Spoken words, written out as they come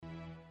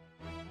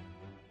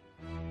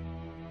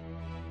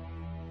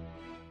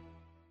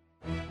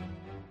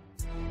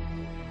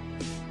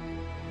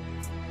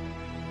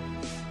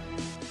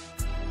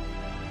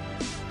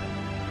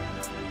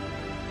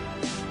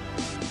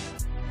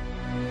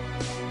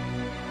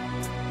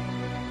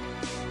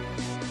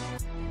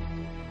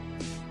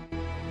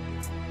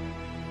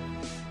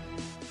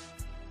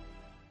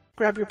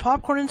grab your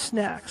popcorn and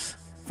snacks.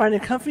 Find a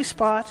comfy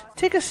spot,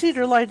 take a seat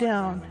or lie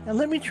down, and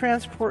let me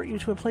transport you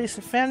to a place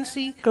of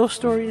fantasy, ghost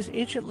stories,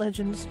 ancient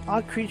legends,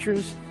 odd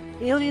creatures,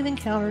 alien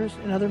encounters,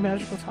 and other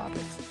magical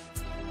topics.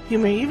 You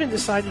may even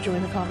decide to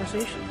join the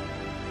conversation.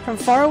 From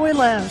faraway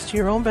lands to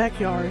your own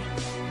backyard,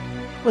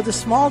 with a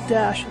small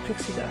dash of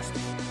pixie dust.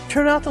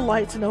 Turn out the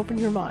lights and open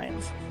your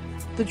minds.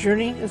 The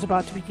journey is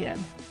about to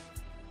begin.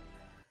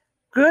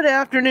 Good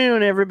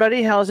afternoon,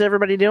 everybody. How's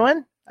everybody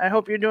doing? I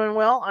hope you're doing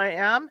well. I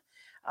am.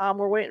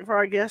 We're waiting for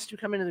our guests to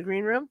come into the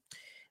green room.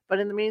 But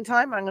in the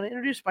meantime, I'm going to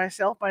introduce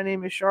myself. My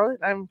name is Charlotte.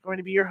 I'm going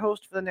to be your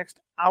host for the next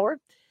hour.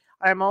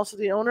 I am also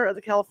the owner of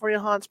the California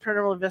Haunts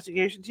Paranormal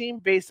Investigation Team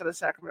based out of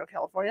Sacramento,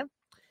 California.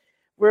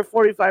 We're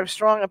 45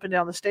 strong up and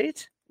down the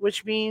state,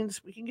 which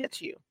means we can get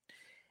to you.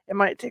 It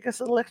might take us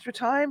a little extra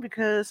time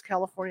because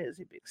California is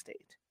a big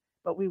state,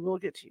 but we will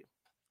get to you,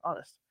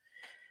 honest.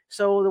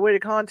 So the way to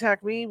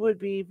contact me would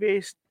be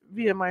based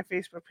via my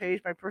Facebook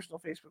page, my personal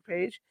Facebook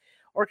page,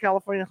 or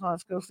California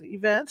Haunts Ghostly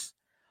Events,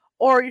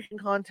 or you can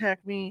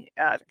contact me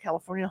at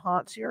California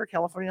Haunts here, or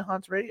California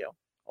Haunts Radio,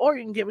 or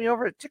you can get me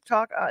over at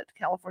TikTok at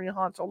California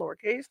Haunts, all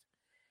lowercase,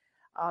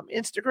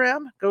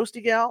 Instagram,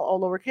 Ghosty Gal, all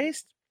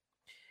lowercase.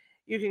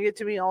 You can get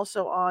to me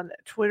also on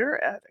Twitter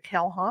at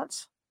Cal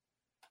Haunts.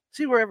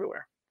 See, we're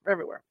everywhere.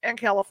 And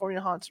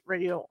California Haunts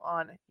Radio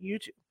on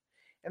YouTube.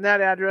 And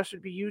that address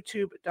would be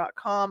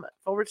youtube.com/&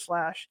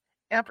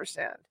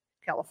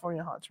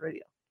 California Haunts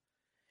Radio.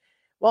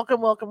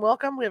 Welcome.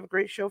 We have a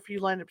great show for you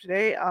lined up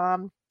today.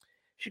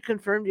 She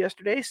confirmed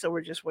yesterday, so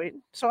we're just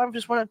waiting. So I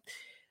just want to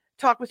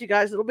talk with you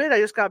guys a little bit. I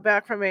just got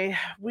back from a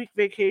week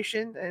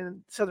vacation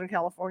in Southern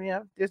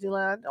California,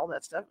 Disneyland, all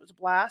that stuff. It was a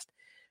blast.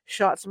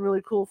 Shot some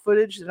really cool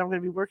footage that I'm going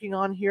to be working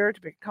on here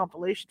to make a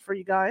compilation for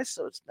you guys,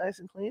 so it's nice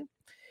and clean.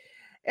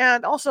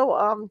 And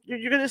also,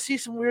 you're going to see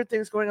some weird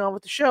things going on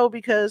with the show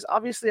because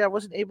obviously I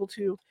wasn't able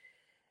to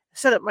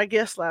set up my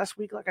guests last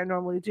week like I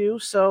normally do.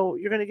 So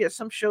you're going to get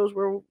some shows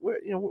where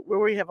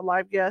we have a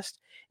live guest,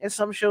 and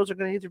some shows are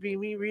going to either be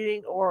me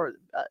reading or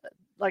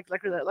like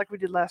we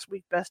did last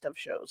week, best of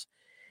shows.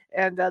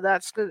 And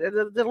that's going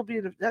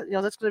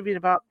to be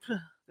about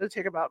it'll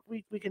take about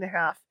week and a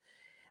half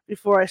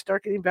before I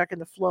start getting back in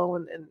the flow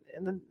and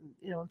then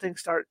things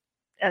start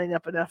adding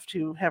up enough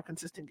to have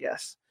consistent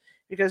guests.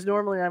 Because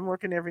normally I'm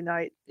working every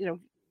night,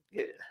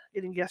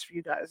 getting guests for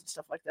you guys and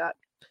stuff like that.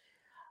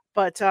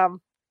 But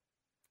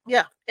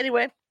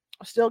anyway,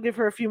 I'll still give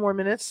her a few more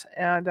minutes,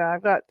 and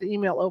I've got the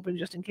email open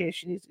just in case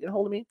she needs to get a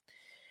hold of me.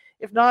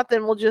 If not,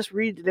 then we'll just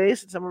read today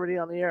since I'm already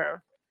on the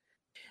air.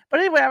 But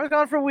anyway, I was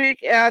gone for a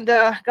week and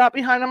got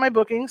behind on my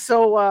bookings,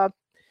 so I'm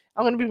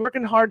going to be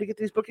working hard to get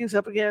these bookings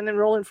up again and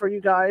rolling for you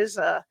guys.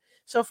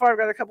 So far, I've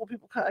got a couple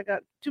people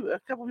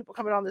people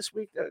coming on this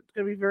week that are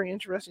going to be very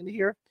interesting to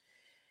hear.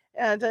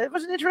 And it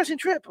was an interesting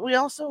trip. We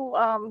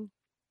also,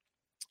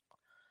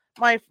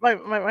 my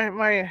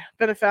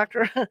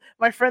benefactor,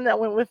 my friend that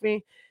went with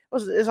me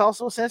is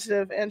also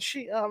sensitive, and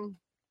she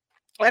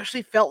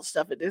actually felt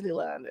stuff at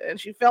Disneyland, and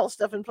she felt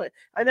stuff in play.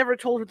 I never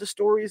told her the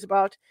stories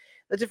about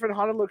the different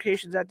haunted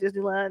locations at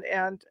Disneyland,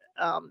 and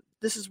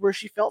this is where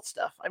she felt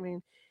stuff. I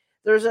mean,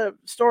 there's a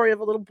story of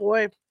a little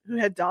boy who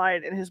had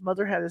died, and his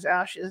mother had his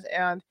ashes,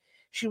 and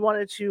she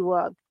wanted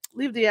to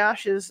leave the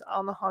ashes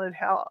on the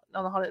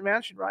haunted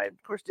mansion ride.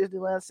 Of course,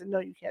 Disneyland said, no,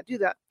 you can't do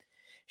that.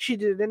 She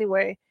did it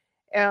anyway.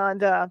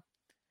 And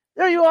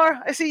there you are.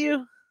 I see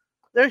you.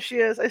 There she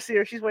is. I see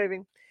her. She's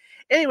waving.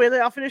 Anyway,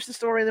 I'll finish the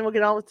story and then we'll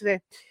get on with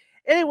today.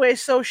 Anyway,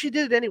 so she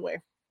did it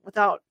anyway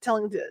without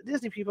telling the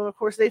Disney people. And of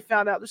course, they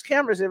found out there's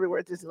cameras everywhere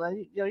at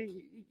Disneyland.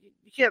 You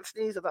can't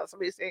sneeze without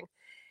somebody saying.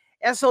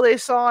 And so they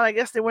saw, and I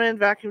guess they went and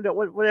vacuumed up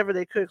whatever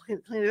they could,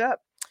 clean it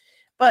up.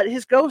 But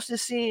his ghost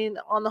is seen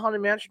on the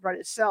Haunted Mansion ride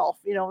itself,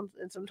 and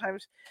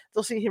sometimes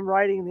they'll see him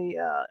riding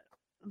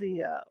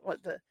the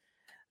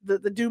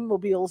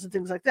Doom-mobiles and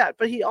things like that.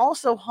 But he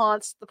also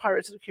haunts the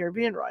Pirates of the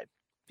Caribbean ride.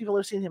 People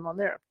have seen him on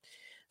there.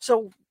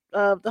 So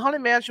the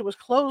Haunted Mansion was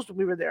closed when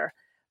we were there.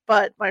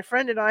 But my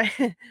friend and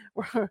I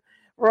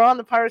were on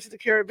the Pirates of the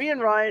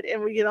Caribbean ride,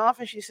 and we get off,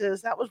 and she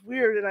says, that was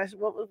weird. And I said,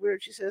 what was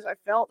weird? She says, I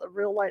felt a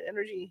real light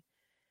energy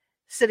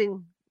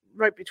sitting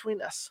right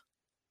between us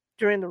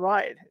during the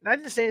ride. And I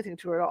didn't say anything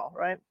to her at all,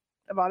 right,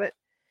 about it.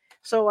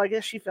 So I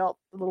guess she felt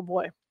the little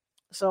boy.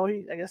 So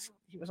I guess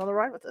he was on the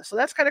ride with us. So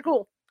that's kind of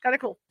cool.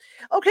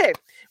 Okay,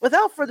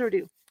 without further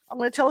ado, I'm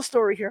going to tell a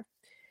story here.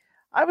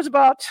 I was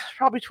about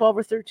probably 12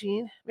 or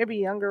 13, maybe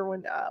younger,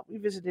 when we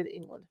visited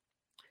England,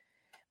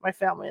 my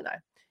family and I.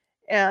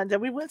 And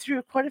we went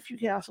through quite a few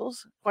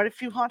castles, quite a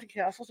few haunted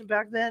castles. And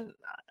back then,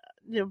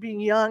 being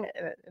young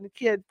and a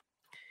kid,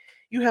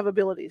 you have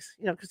abilities,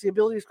 because the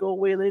abilities go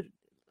away later.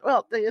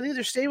 Well, they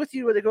either stay with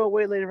you or they go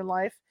away later in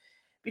life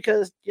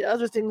because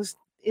other things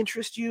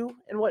interest you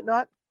and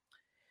whatnot.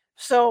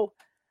 So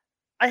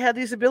I had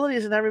these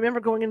abilities, and I remember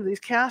going into these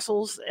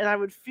castles, and I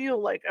would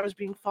feel like I was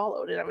being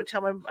followed, and I would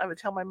tell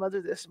my mother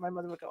this, and my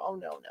mother would go, "Oh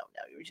no,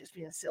 you're just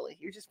being silly.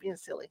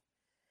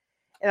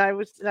 And I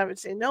would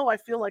say, "No, I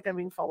feel like I'm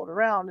being followed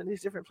around in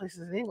these different places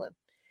in England."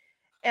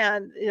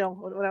 And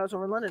when I was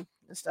over in London,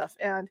 and stuff.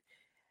 And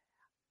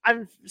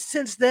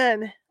since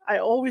then, I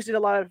always did a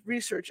lot of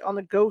research on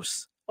the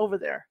ghosts over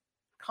there.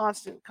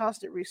 Constant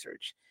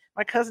research.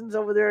 My cousins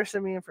over there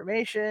send me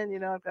information.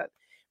 I've got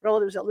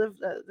relatives that live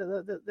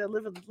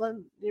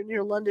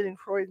near London and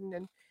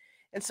Croydon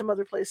and some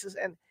other places,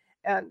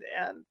 and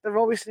they're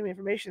always sending me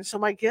information. So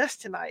my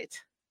guest tonight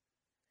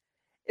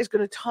is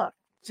going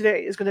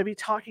to be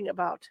talking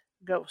about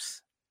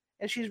ghosts,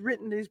 and she's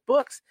written these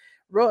books,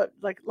 wrote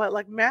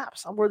like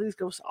maps on where these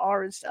ghosts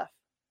are and stuff.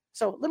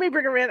 So let me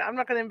bring her in. I'm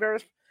not going to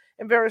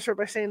embarrass her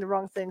by saying the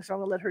wrong thing, so I'm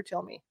going to let her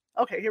tell me.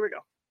 Okay, here we go.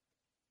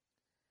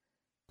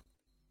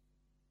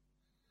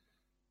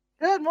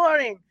 Good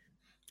morning.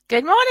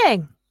 Good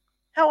morning.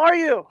 How are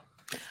you?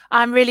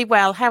 I'm really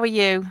well. How are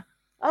you?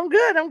 I'm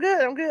good.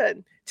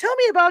 Tell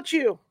me about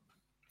you.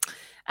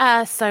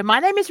 So my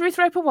name is Ruth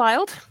Roper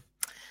Wild,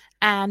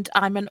 and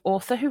I'm an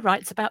author who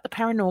writes about the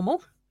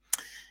paranormal.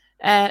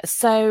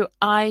 So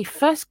I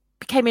first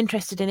became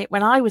interested in it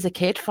when I was a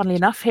kid, funnily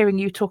enough, hearing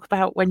you talk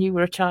about when you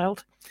were a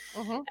child.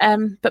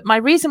 But my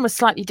reason was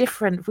slightly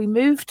different. We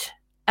moved,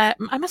 I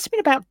must have been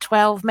about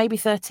 12, maybe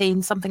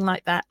 13, something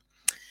like that.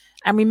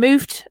 And we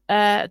moved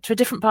to a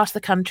different part of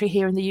the country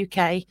here in the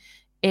UK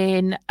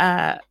in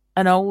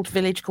an old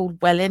village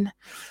called Welwyn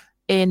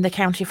in the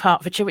county of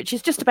Hertfordshire, which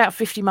is just about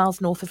 50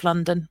 miles north of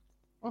London.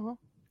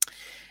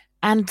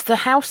 And the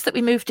house that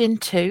we moved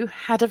into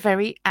had a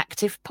very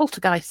active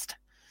poltergeist.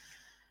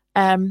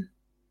 It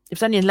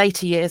was only in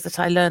later years that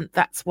I learned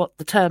that's what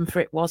the term for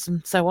it was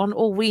and so on.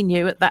 All we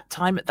knew at that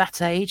time, at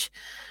that age,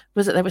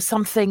 was that there was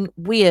something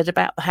weird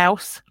about the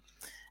house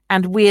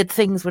and weird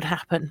things would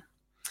happen.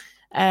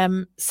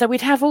 So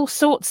we'd have all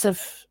sorts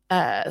of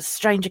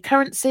strange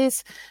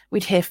occurrences.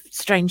 We'd hear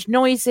strange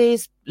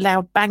noises,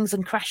 loud bangs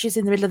and crashes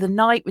in the middle of the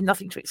night with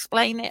nothing to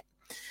explain it.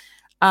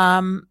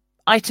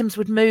 Items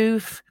would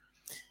move.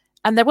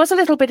 And there was a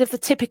little bit of the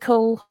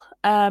typical,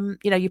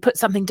 you put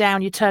something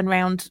down, you turn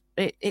around,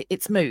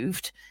 it's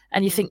moved.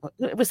 And you think,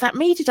 was that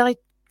me? Did I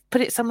put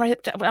it somewhere?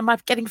 Am I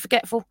getting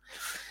forgetful?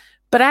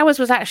 But ours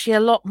was actually a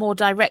lot more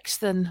direct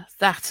than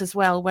that as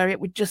well, where it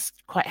would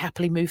just quite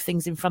happily move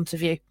things in front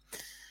of you.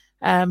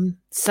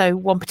 So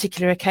one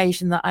particular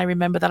occasion that I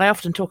remember that I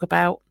often talk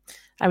about,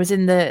 I was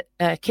in the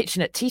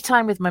kitchen at tea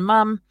time with my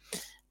mum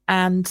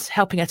and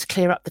helping her to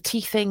clear up the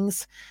tea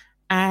things.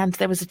 And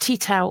there was a tea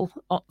towel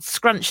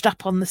scrunched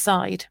up on the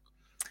side,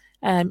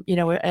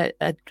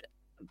 a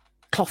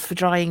cloth for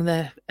drying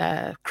the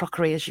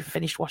crockery as you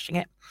finished washing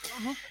it.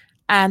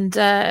 And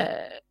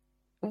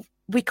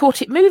we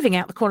caught it moving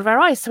out the corner of our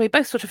eyes. So we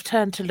both sort of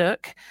turned to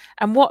look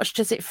and watched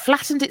as it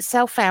flattened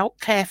itself out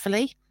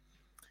carefully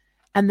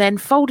and then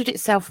folded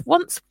itself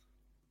once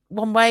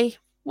one way,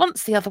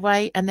 once the other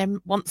way, and then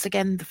once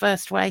again the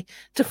first way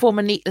to form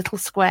a neat little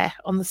square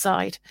on the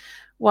side,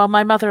 while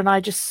my mother and I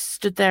just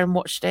stood there and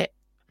watched it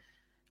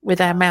with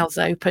our mouths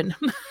open.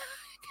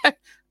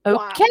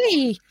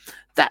 Okay,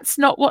 that's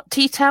not what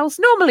tea towels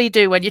normally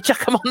do when you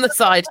chuck them on the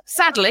side.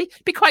 Sadly,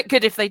 it'd be quite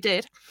good if they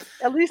did.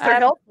 At least they're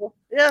helpful.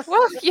 Yes.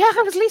 Well, yeah,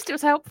 at least it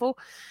was helpful.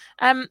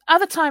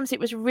 Other times it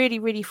was really,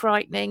 really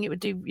frightening. It would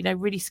do,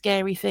 really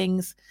scary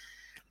things.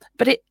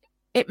 But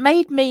it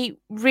made me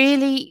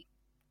really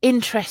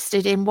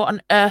interested in what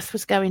on earth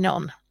was going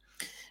on.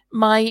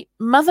 My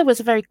mother was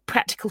a very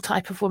practical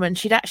type of woman.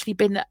 She'd actually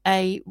been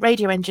a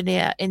radio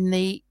engineer in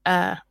the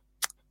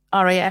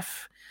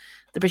RAF,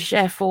 the British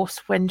Air Force,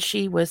 when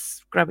she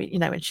was growing,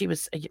 when she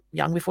was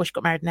young, before she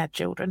got married and had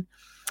children.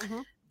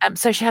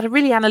 So she had a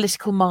really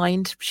analytical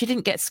mind. She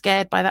didn't get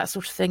scared by that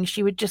sort of thing.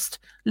 She would just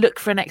look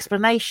for an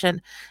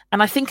explanation.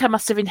 And I think I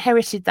must have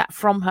inherited that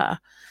from her.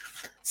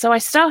 So I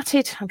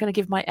started, I'm going to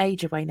give my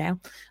age away now.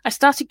 I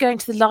started going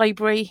to the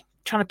library,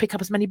 trying to pick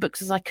up as many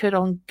books as I could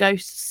on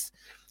ghosts,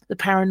 the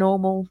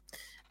paranormal,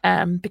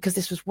 because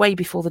this was way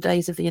before the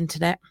days of the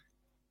internet.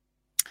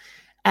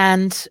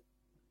 And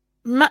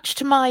much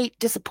to my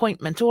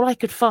disappointment, all I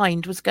could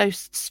find was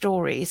ghost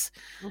stories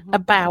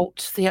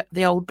about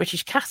the old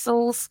British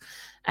castles,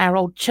 our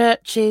old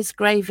churches,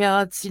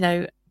 graveyards,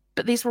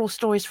 but these were all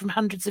stories from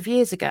hundreds of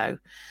years ago,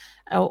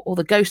 or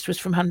the ghost was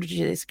from hundreds of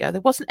years ago.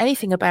 There wasn't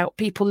anything about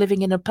people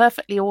living in a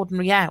perfectly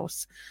ordinary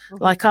house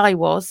like I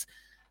was,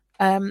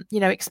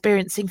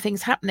 experiencing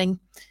things happening.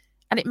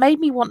 And it made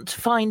me want to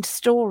find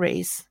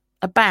stories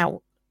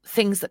about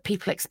things that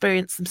people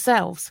experience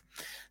themselves.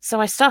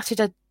 So I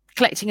started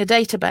collecting a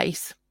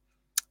database.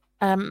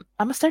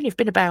 I must only have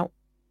been about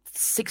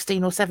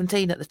 16 or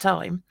 17 at the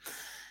time.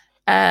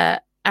 And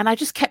I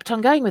just kept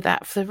on going with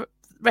that for the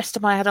rest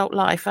of my adult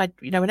life.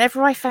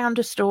 Whenever I found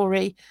a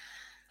story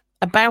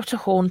about a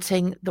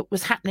haunting that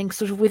was happening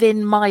sort of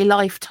within my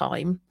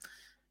lifetime,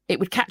 it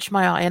would catch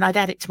my eye and I'd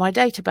add it to my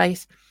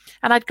database.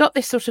 And I'd got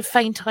this sort of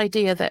faint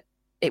idea that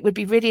it would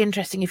be really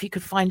interesting if you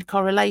could find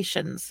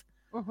correlations.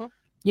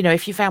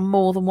 If you found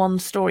more than one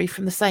story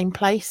from the same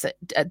place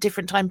at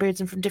different time periods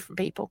and from different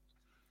people.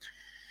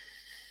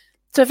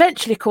 So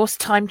eventually, of course,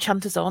 time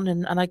chunters on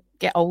and I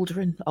get older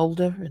and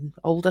older and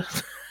older.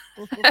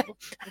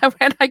 And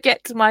when I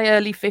get to my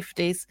early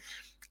 50s,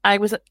 I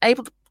was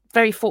able to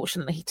very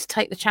fortunately to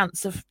take the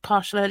chance of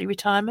partial early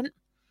retirement.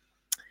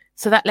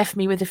 So that left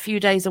me with a few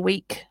days a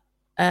week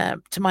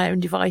to my own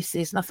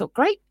devices. And I thought,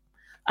 great,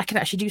 I can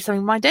actually do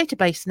something with my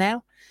database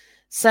now.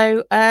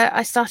 So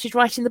I started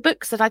writing the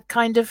books that I'd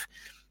kind of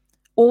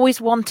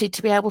always wanted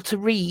to be able to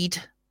read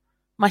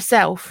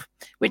myself,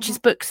 which is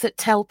books that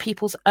tell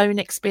people's own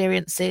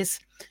experiences,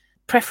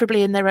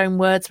 preferably in their own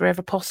words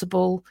wherever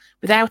possible,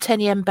 without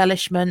any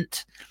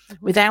embellishment,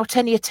 without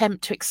any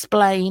attempt to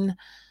explain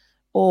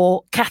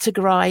or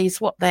categorize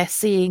what they're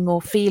seeing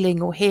or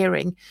feeling or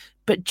hearing,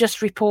 but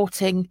just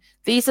reporting,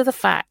 these are the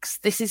facts.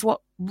 This is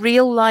what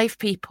real live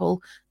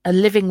people are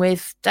living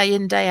with day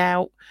in, day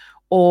out,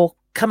 or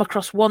come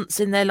across once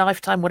in their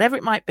lifetime, whatever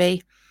it might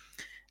be.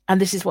 And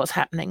this is what's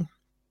happening.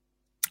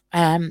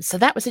 So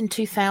that was in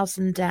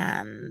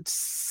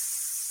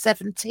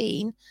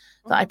 2017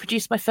 that I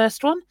produced my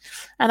first one.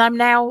 And I'm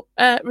now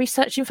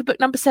researching for book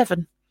number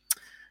 7.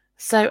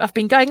 So I've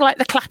been going like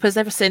the clappers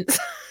ever since.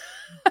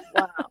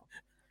 Wow.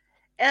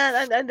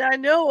 And I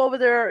know over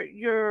there,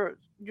 your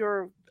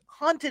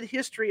haunted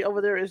history over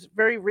there is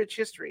very rich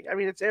history. I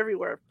mean, it's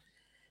everywhere.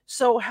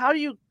 So how do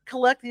you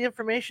collect the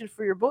information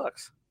for your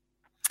books?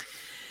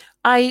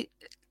 I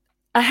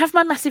have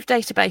my massive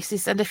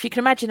databases, and if you can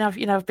imagine,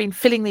 I've been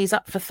filling these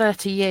up for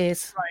 30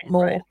 years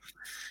more.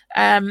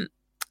 Right.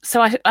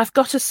 So I've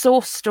got a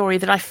source story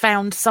that I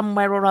found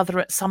somewhere or other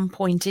at some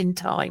point in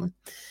time,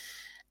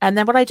 and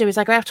then what I do is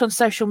I go out on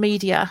social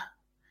media,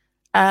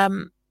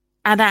 and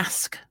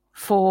ask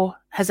for,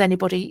 has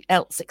anybody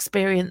else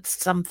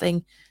experienced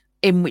something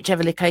in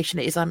whichever location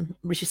it is I'm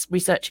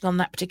researching on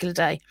that particular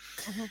day.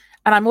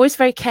 And I'm always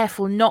very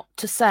careful not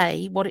to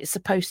say what it's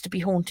supposed to be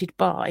haunted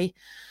by,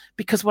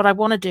 because what I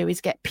want to do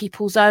is get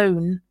people's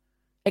own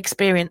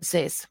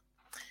experiences.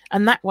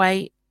 And that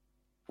way,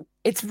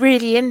 it's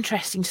really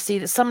interesting to see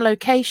that some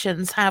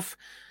locations have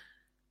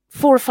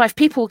 4 or 5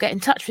 people get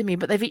in touch with me,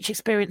 but they've each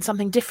experienced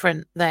something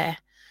different there.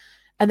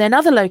 And then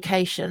other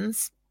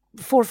locations,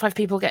 4 or 5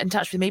 people get in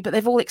touch with me, but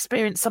they've all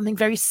experienced something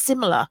very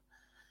similar,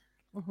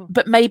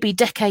 but maybe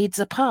decades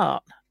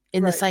apart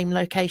in the same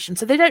location.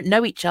 So they don't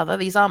know each other.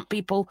 These aren't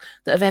people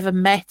that have ever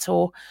met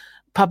or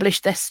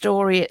published their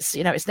story. It's,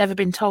 it's never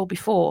been told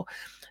before.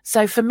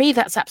 So for me,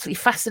 that's absolutely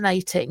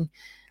fascinating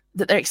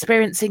that they're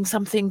experiencing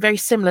something very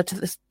similar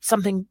to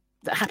something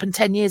that happened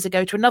 10 years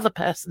ago to another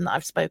person that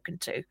I've spoken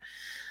to.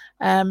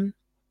 And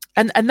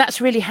that's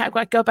really how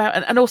I go about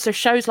it. And also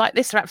shows like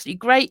this are absolutely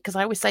great, because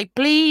I always say,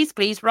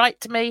 please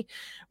write to me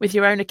with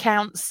your own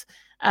accounts.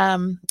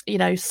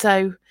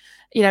 So,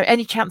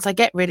 any chance I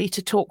get really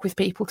to talk with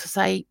people to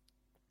say,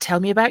 tell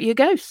me about your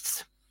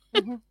ghosts.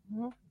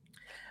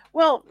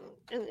 Well,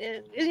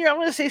 in your, I'm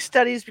going to say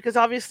studies, because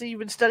obviously you've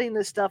been studying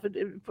this stuff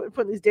and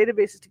putting these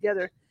databases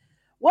together.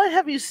 What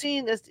have you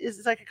seen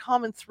is like a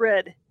common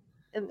thread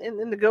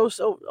in the ghosts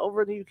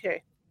over in the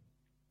UK?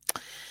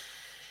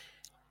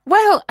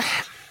 Well,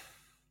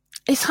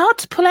 it's hard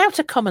to pull out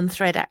a common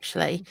thread,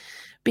 actually,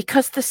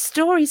 because the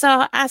stories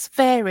are as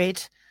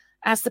varied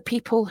as the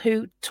people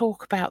who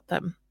talk about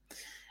them.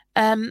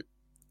 I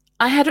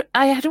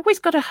had always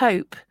got a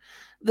hope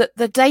that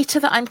the data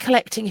that I'm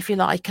collecting, if you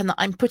like, and that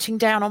I'm putting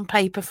down on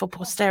paper for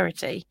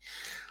posterity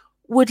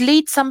would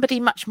lead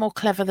somebody much more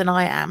clever than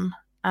I am,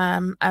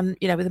 and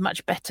with a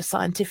much better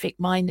scientific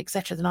mind,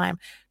 etc., than I am,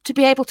 to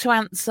be able to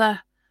answer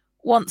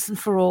once and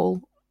for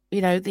all,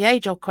 the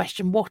age-old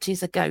question: what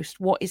is a ghost?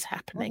 What is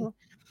happening?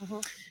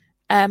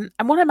 And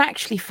what I'm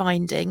actually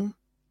finding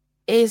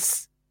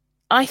is,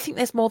 I think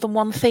there's more than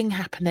one thing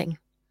happening.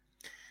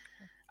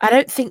 I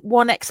don't think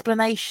one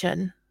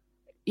explanation.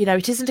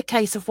 It isn't a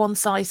case of one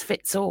size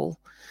fits all.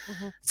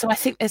 So I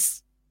think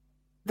there's,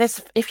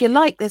 if you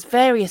like, there's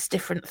various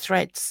different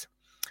threads.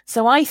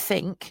 So I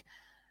think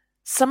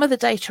some of the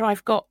data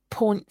I've got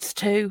points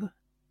to,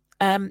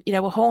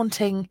 a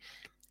haunting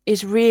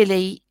is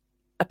really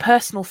a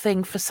personal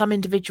thing for some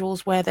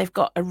individuals where they've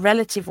got a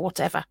relative or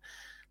whatever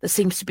that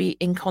seems to be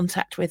in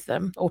contact with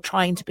them or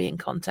trying to be in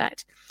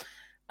contact.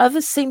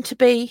 Others seem to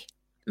be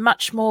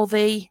much more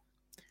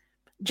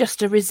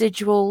just a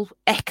residual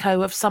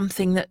echo of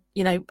something that,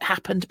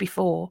 happened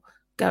before,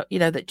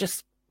 that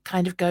just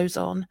kind of goes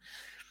on.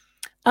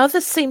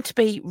 Others seem to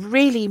be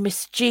really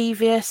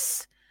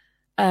mischievous,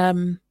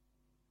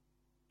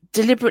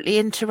 deliberately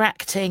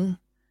interacting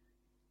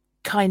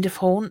kind of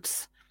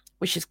haunts,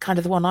 which is kind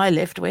of the one I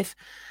lived with.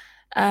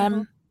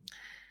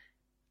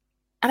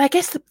 And I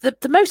guess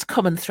the most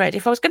common thread,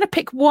 if I was going to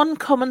pick one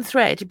common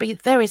thread, it'd be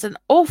there is an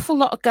awful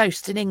lot of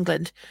ghosts in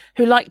England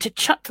who like to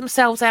chuck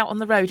themselves out on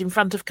the road in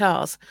front of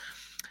cars.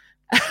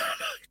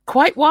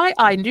 Quite why,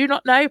 I do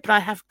not know, but I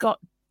have got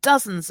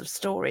dozens of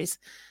stories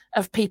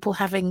of people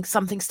having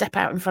something step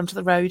out in front of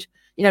the road,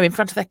 in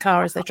front of their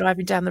car as they're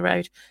driving down the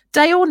road.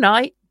 Day or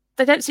night,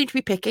 they don't seem to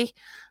be picky,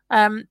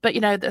 but,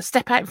 they'll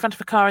step out in front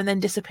of a car and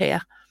then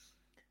disappear.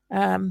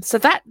 So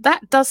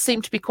that does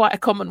seem to be quite a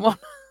common one.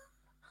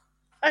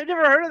 I've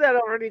never heard of that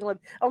over in England.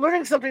 I'm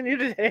learning something new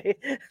today.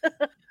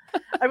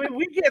 I mean,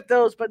 we get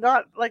those, but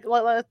not like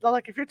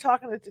if you're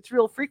talking, it's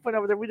real frequent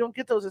over there. We don't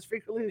get those as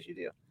frequently as you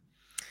do.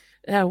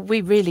 No,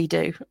 we really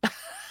do.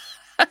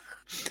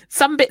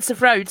 Some bits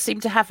of road seem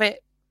to have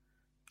it,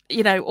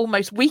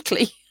 almost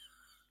weekly.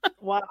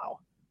 Wow.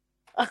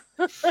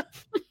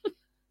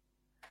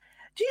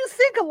 Do you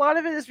think a lot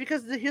of it is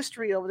because of the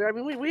history over there? I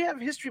mean, we have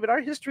history, but our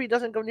history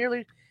doesn't go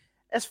nearly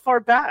as far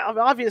back,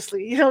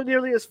 obviously,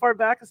 nearly as far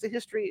back as the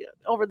history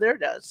over there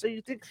does. So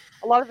you think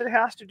a lot of it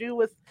has to do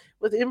with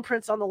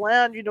imprints on the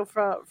land,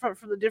 from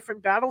the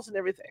different battles and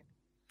everything?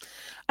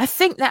 I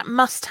think that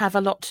must have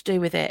a lot to do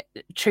with it,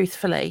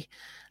 truthfully.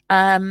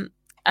 I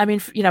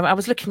mean, I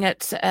was looking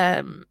at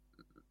a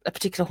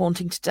particular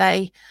haunting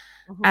today,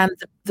 and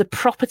the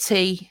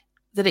property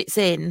that it's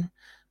in,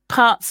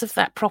 parts of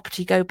that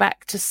property go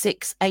back to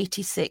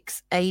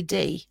 686 AD.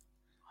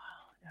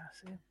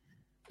 Wow,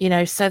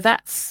 yeah, so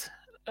that's,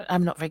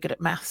 I'm not very good at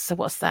maths. So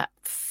what's that?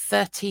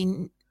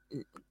 13,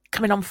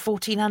 coming on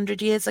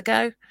 1400 years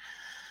ago,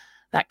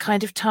 that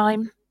kind of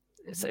time.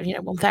 So,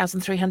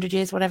 1,300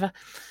 years, whatever.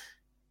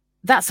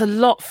 That's a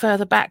lot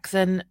further back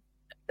than,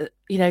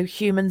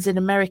 humans in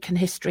American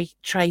history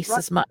trace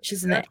as much,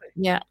 isn't it?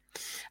 Yeah.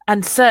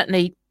 And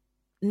certainly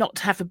not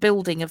to have a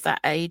building of that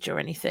age or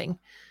anything.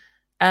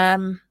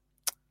 And,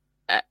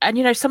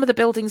 some of the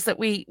buildings that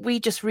we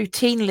just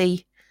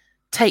routinely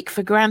take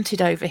for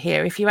granted over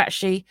here, if you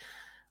actually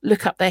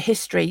look up their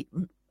history,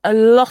 a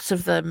lot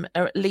of them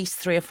are at least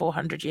 300 or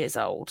 400 years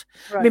old.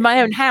 Right. I mean,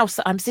 my own house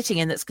that I'm sitting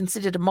in, that's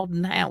considered a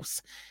modern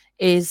house,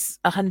 is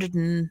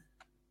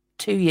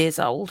 102 years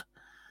old.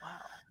 Wow.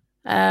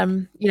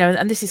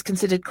 And this is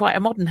considered quite a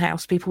modern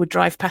house. People would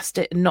drive past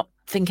it and not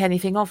think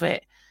anything of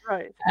it.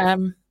 Right.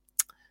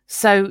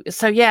 So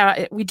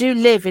yeah, we do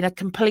live in a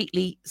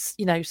completely,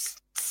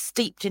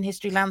 steeped in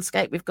history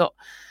landscape. We've got,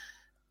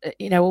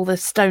 all the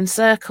stone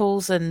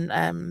circles, and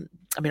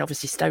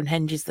obviously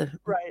Stonehenge is the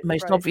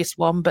most obvious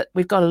one, but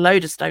we've got a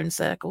load of stone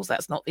circles.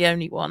 That's not the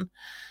only one.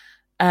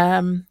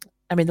 The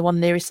one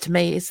nearest to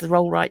me is the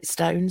Rollright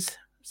Stones,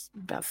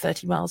 about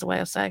 30 miles away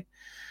or so.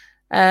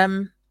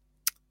 And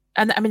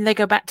they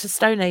go back to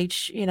Stone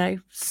Age,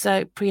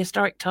 so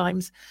prehistoric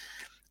times.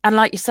 And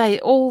like you say,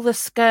 all the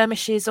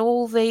skirmishes,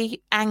 all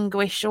the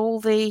anguish, all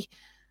the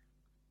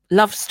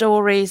love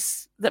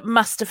stories that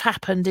must have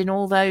happened in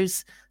all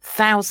those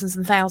thousands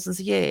and thousands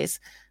of years,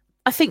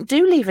 I think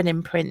do leave an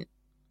imprint.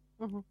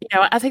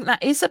 I think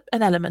that is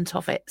an element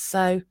of it.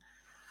 So,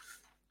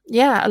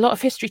 yeah, a lot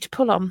of history to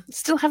pull on.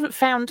 Still haven't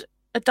found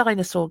a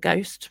dinosaur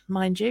ghost,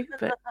 mind you,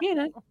 but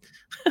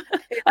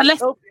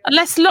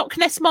unless Loch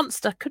Ness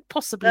Monster could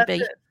possibly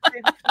be.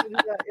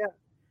 Yeah.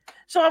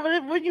 So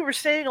when you were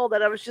saying all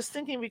that, I was just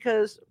thinking,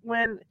 because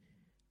when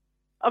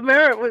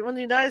the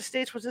United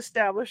States was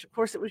established, of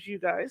course, it was you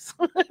guys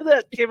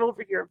that came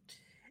over here,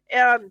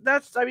 and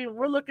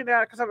we're looking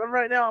at, because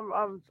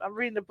I'm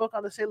reading a book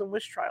on the Salem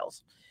witch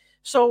trials.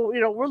 So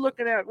we're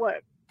looking at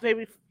what,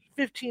 maybe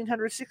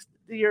 1500,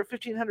 the year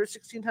 1500,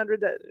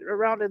 1600, that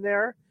around in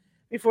there,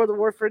 before the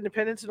War for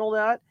Independence and all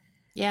that.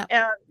 Yeah.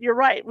 And you're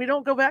right, we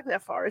don't go back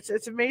that far.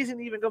 It's amazing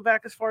to even go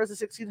back as far as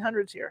the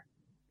 1600s here.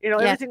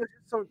 Everything is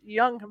so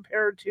young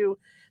compared to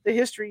the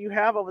history you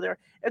have over there.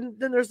 And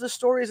then there's the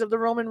stories of the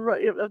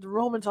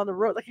Romans on the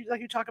road, like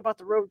you talk about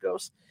the road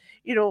ghosts.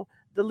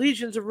 The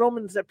legions of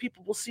Romans that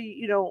people will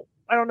see.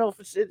 I don't know if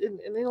it's in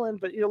England,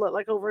 but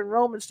like over in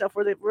Rome and stuff,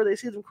 where they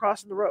see them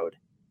crossing the road,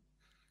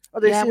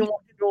 or they see them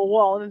walk into a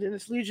wall, and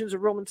it's legions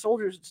of Roman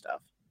soldiers and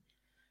stuff.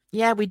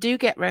 Yeah, we do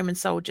get Roman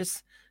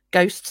soldiers,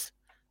 ghosts.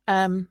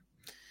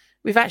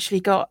 We've actually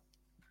got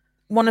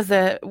one of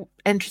the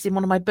entries in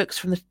one of my books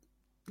from the,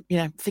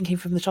 thinking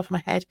from the top of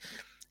my head,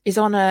 is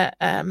on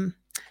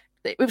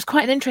it was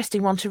quite an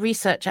interesting one to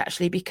research,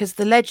 actually, because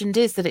the legend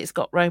is that it's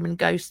got Roman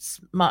ghosts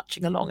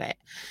marching along it,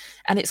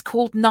 and it's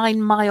called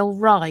 9 Mile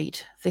Ride,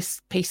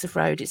 this piece of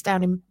road. It's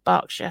down in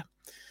Berkshire,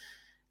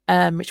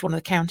 which is one of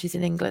the counties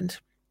in England.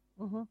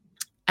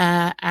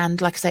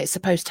 And like I say, it's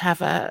supposed to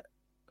have a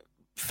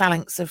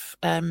phalanx of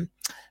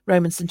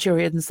Roman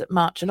centurions that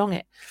march along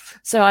it.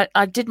 So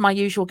I did my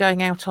usual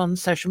going out on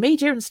social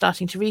media and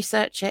starting to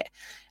research it.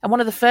 And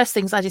one of the first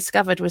things I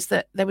discovered was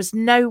that there was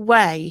no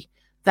way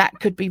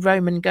that could be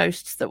Roman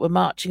ghosts that were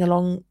marching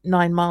along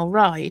 9 Mile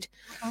Ride,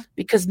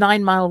 because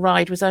 9 Mile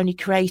Ride was only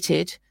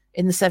created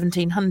in the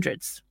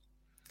 1700s.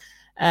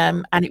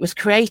 And it was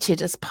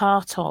created as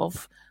part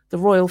of the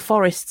royal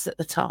forests at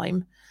the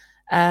time.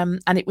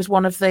 And it was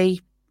one of the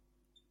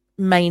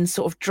main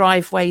sort of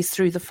driveways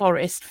through the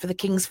forest for the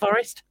King's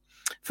Forest,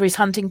 for his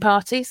hunting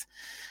parties.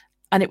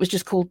 And it was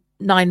just called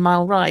 9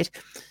 Mile Ride.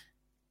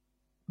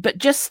 But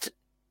just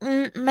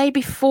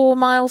maybe 4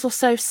 miles or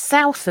so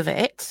south of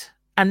it,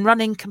 and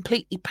running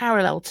completely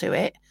parallel to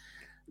it,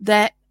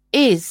 there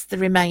is the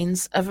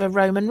remains of a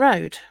Roman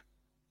road.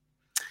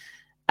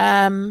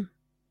 And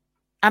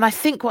I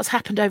think what's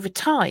happened over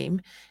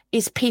time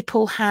is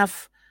people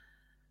have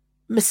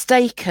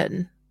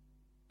mistaken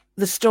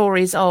the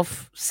stories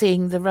of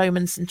seeing the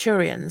Roman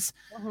centurions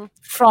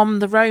from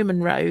the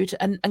Roman road,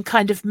 and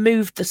kind of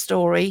moved the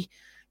story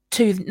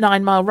to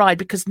 9 Mile Ride,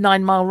 because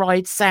 9 Mile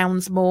Ride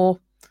sounds more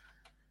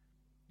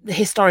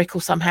historical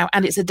somehow,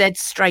 and it's a dead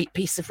straight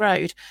piece of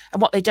road.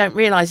 And what they don't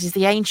realize is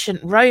the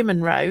ancient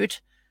Roman road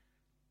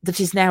that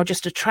is now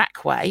just a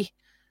trackway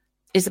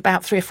is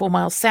about 3 or 4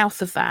 miles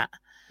south of that.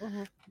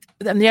 Mm-hmm.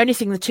 And the only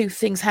thing the two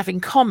things have in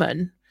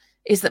common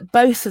is that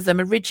both of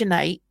them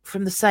originate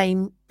from the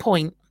same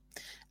point,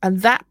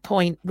 and that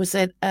point was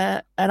an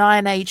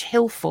Iron Age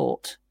hill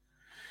fort.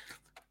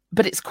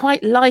 But it's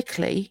quite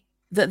likely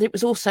that it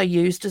was also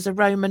used as a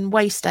Roman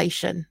way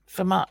station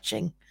for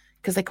marching,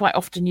 because they quite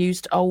often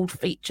used old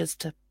features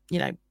to,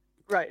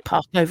 right,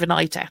 park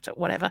overnight at or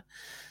whatever.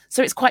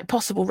 So it's quite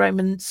possible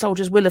Roman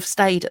soldiers will have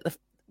stayed at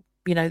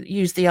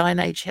used the Iron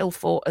Age hill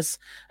fort as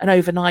an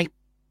overnight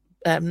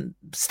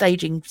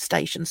staging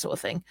station sort of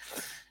thing,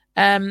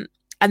 and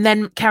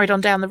then carried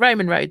on down the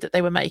Roman road that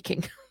they were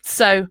making.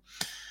 So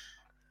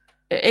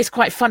it's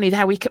quite funny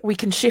how we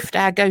can shift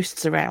our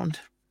ghosts around.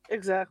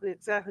 Exactly.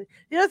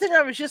 The other thing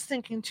I was just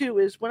thinking too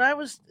is when I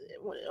was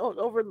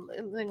over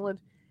in England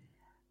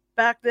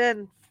back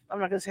then, I'm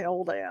not going to say how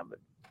old I am, but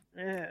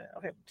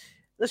okay,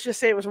 let's just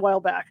say it was a while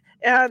back.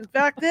 And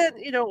back then,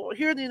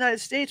 here in the United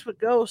States with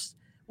ghosts,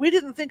 we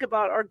didn't think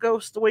about our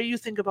ghosts the way you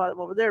think about them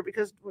over there,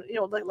 because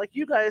like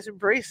you guys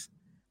embrace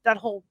that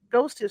whole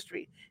ghost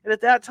history, and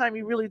at that time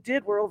you really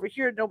did. Where over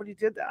here nobody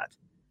did that,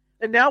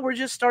 and now we're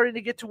just starting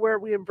to get to where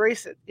we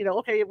embrace it.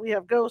 Okay, we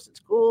have ghosts, it's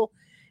cool,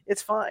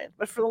 it's fine.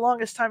 But for the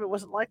longest time it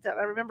wasn't like that.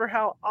 I remember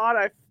how odd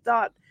I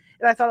thought,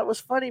 and I thought it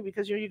was funny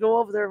because you go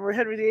over there and we're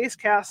Henry VIII's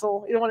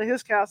castle, one of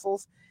his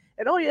castles,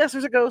 and oh yes,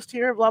 there's a ghost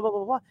here, blah blah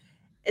blah blah.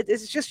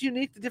 It's just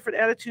unique, the different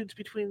attitudes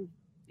between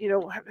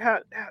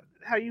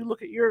how you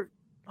look at your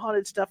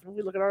haunted stuff and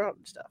we look at our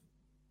haunted stuff.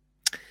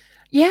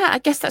 Yeah, I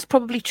guess that's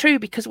probably true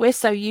because we're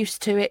so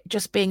used to it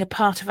just being a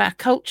part of our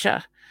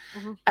culture.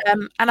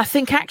 Mm-hmm. And I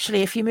think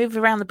actually if you move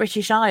around the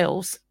British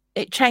Isles,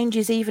 it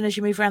changes even as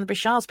you move around the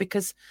British Isles,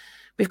 because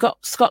we've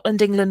got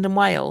Scotland, England and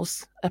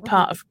Wales, a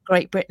part of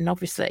Great Britain,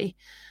 obviously.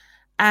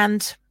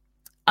 And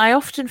I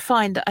often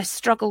find that I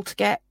struggle to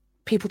get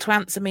people to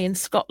answer me in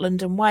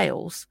Scotland and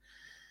Wales.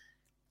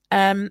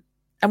 And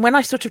when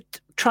I sort of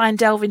try and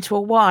delve into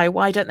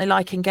why don't they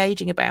like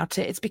engaging about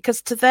it, it's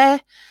because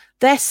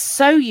they're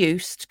so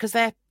used, because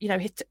their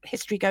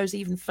history goes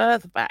even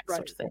further back, right,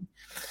 sort of thing.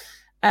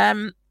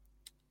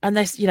 And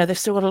they've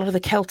still got a lot of the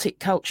Celtic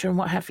culture and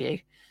what have you,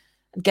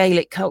 and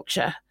Gaelic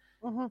culture.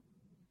 Mm-hmm.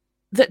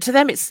 That to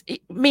them,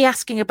 me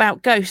asking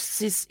about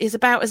ghosts is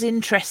about as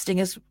interesting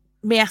as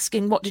me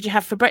asking, what did you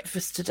have for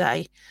breakfast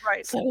today?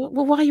 Right. So,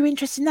 well, why are you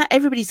interested in that?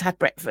 Everybody's had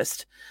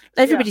breakfast.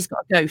 Everybody's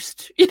got a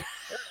ghost.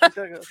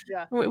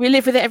 Yeah. We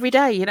live with it every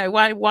day.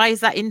 Why is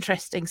that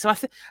interesting? So I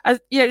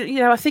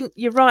think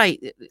you're right.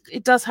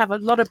 It does have a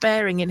lot of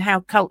bearing in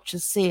how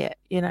cultures see it.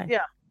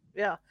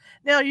 Yeah.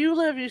 Now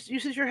you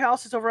said your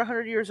house is over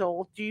 100 years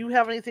old. Do you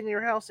have anything in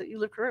your house that you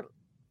live currently?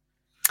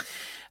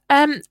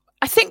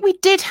 I think we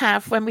did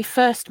have when we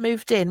first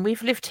moved in.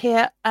 We've lived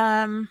here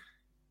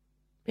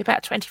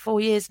about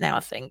 24 years now, I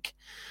think.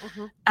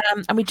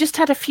 Mm-hmm. And we just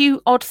had a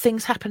few odd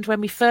things happened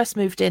when we first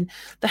moved in.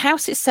 The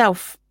house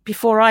itself,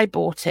 before I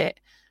bought it,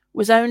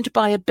 was owned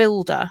by a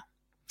builder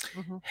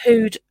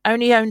who'd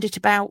only owned it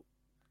about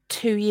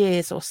 2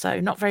 years or so,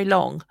 not very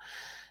long,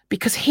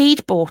 because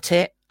he'd bought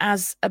it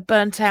as a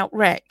burnt out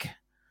wreck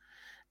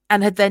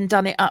and had then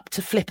done it up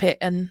to flip it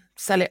and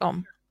sell it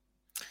on.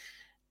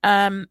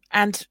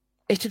 And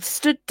it had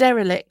stood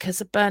derelict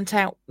as a burnt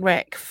out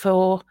wreck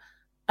for,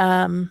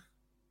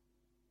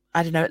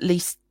 I don't know, at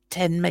least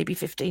 10, maybe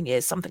 15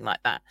 years, something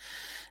like that.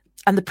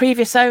 And the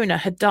previous owner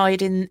had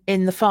died in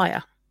the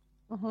fire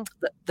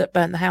that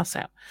burnt the house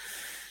out.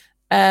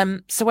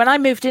 So when I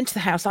moved into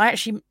the house, I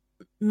actually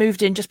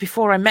moved in just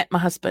before I met my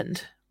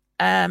husband.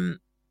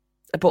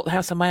 I bought the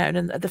house on my own.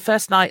 And the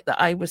first night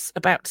that I was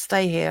about to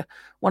stay here,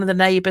 one of the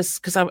neighbours,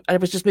 because I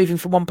was just moving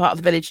from one part of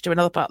the village to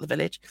another part of the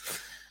village,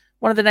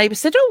 one of the neighbours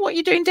said, "Oh, what are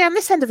you doing down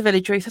this end of the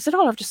village, Ruth?" I said,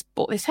 "Oh, I've just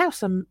bought this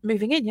house. I'm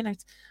moving in,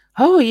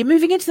 "Oh, you're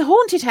moving into the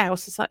haunted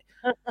house?" It's like,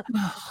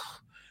 oh,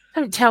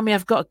 don't tell me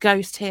I've got a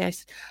ghost here. I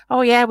said,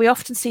 "Oh, yeah, we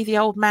often see the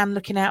old man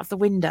looking out of the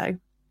window.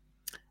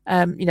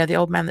 The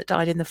old man that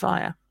died in the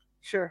fire."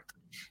 Sure.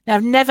 Now,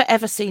 I've never,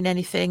 ever seen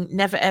anything,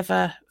 never,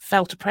 ever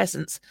felt a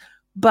presence.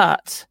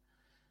 But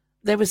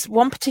there was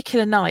one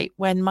particular night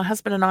when my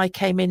husband and I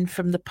came in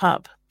from the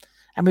pub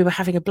and we were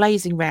having a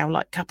blazing row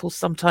like couples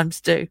sometimes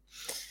do.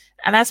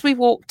 And as we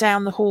walked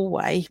down the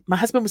hallway, my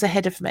husband was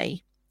ahead of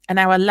me and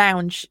our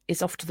lounge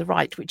is off to the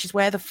right, which is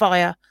where the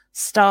fire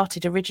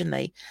started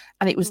originally.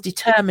 And it was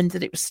determined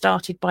that it was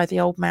started by the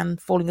old man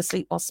falling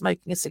asleep while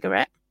smoking a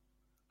cigarette.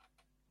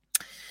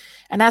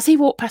 And as he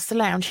walked past the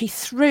lounge, he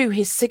threw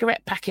his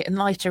cigarette packet and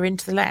lighter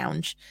into the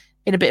lounge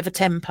in a bit of a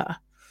temper.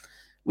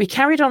 We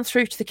carried on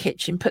through to the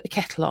kitchen, put the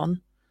kettle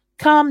on,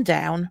 calmed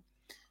down,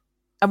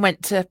 and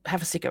went to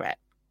have a cigarette.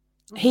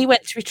 He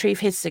went to retrieve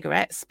his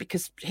cigarettes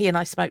because he and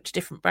I smoked a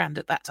different brand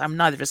at that time.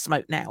 Neither of us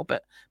smoke now,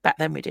 but back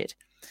then we did.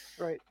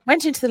 Right.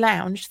 Went into the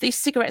lounge. These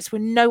cigarettes were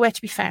nowhere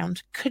to be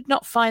found. Could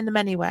not find them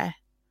anywhere.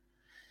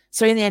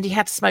 So in the end, he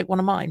had to smoke one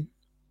of mine.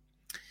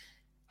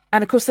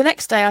 And of course, the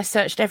next day I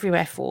searched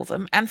everywhere for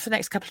them. And for the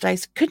next couple of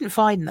days, couldn't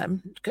find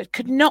them,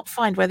 could not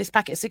find where this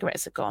packet of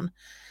cigarettes had gone.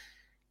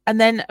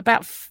 And then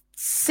about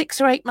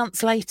 6 or 8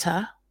 months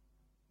later,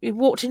 we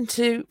walked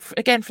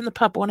again from the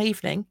pub one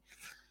evening,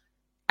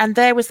 and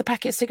there was the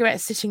packet of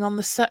cigarettes sitting on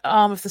the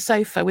arm of the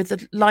sofa with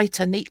the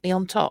lighter neatly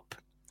on top.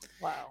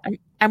 Wow.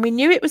 And we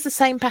knew it was the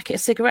same packet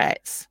of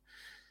cigarettes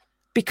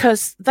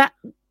because that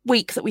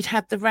week that we'd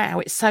had the row,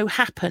 it so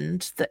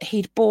happened that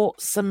he'd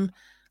bought some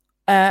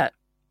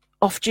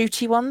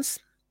off-duty ones.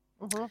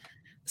 Mm-hmm.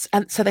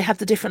 And so they had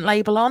the different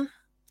label on.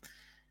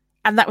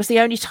 And that was the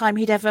only time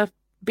he'd ever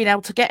been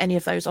able to get any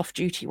of those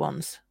off-duty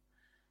ones.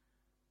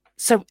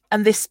 So,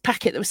 and this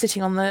packet that was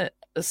sitting on the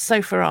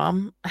sofa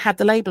arm had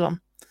the label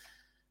on.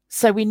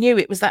 So we knew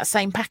it was that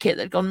same packet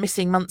that had gone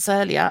missing months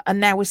earlier and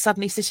now was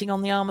suddenly sitting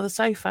on the arm of the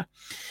sofa.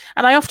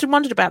 And I often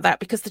wondered about that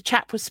because the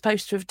chap was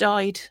supposed to have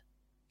died,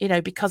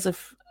 because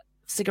of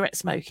cigarette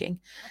smoking,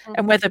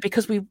 and whether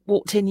because we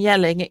walked in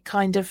yelling, it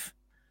kind of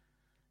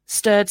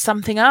stirred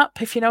something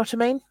up, if you know what I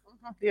mean.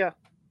 Yeah.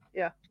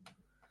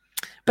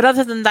 But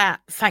other than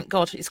that, thank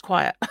God it's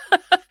quiet.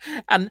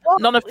 And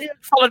none of them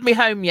followed me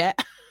home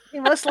yet. He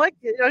must like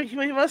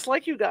he must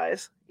like you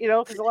guys,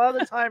 because a lot of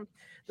the time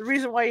the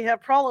reason why you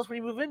have problems when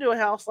you move into a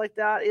house like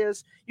that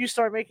is you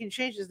start making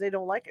changes, they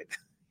don't like it,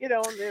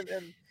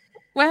 and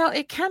well,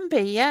 it can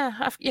be, yeah.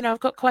 I've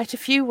got quite a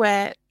few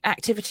where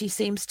activity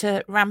seems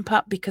to ramp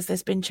up because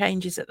there's been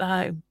changes at the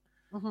home.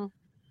 Mm-hmm.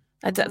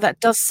 That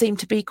does seem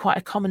to be quite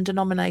a common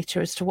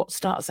denominator as to what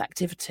starts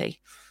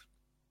activity.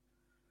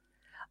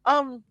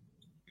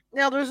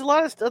 Now there's a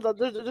lot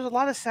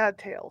of sad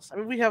tales. I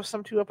mean, we have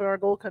some too up in our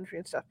gold country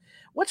and stuff.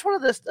 What's one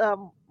of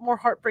the more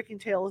heartbreaking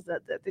tales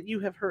that you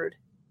have heard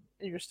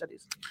in your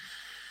studies?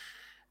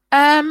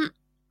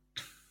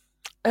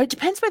 It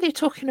depends whether you're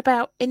talking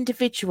about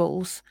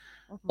individuals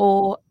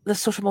or the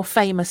sort of more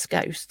famous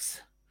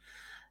ghosts.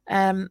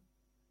 So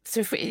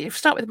if we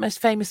start with the most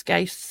famous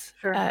ghosts,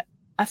 sure.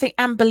 I think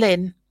Anne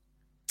Boleyn,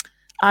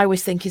 I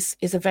always think is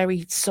a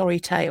very sorry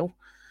tale.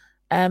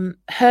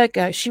 Her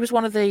ghost, she was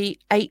one of the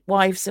 8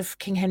 wives of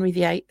King Henry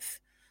VIII,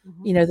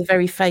 the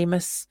very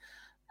famous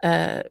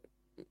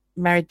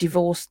married,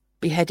 divorced,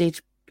 beheaded,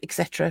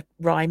 etc.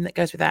 rhyme that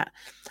goes with that.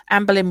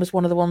 Anne Boleyn was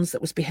one of the ones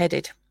that was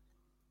beheaded.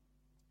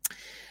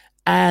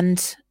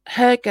 And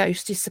her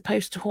ghost is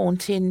supposed to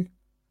haunt in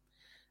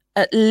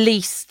at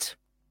least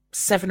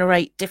 7 or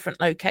 8 different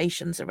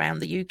locations around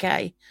the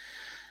UK.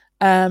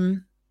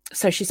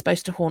 So she's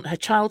supposed to haunt her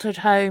childhood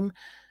home,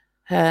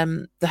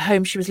 the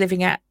home she was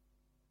living at,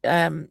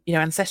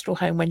 ancestral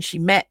home when she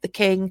met the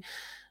king,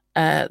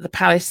 the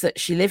palace that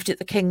she lived at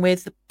the king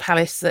with, the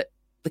palace that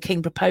the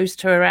king proposed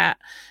to her at,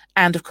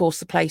 and of course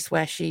the place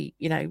where she,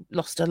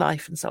 lost her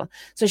life and so on.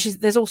 So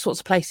there's all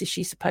sorts of places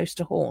she's supposed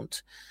to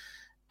haunt.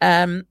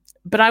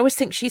 But I always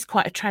think she's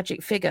quite a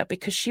tragic figure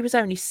because she was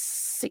only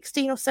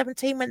 16 or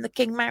 17 when the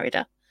king married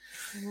her.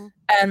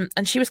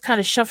 And she was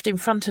kind of shoved in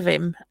front of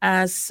him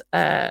as,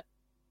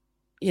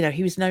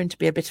 he was known to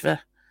be a bit of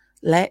a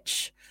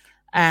lech,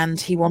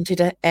 and he wanted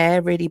an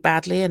heir really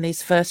badly, and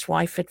his first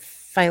wife had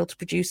failed to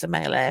produce a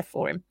male heir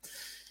for him.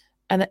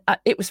 And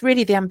it was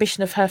really the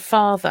ambition of her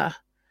father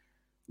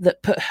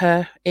that put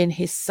her in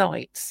his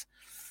sights.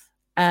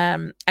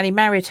 And he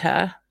married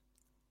her,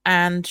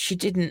 and she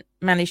didn't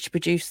manage to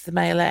produce the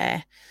male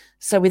heir.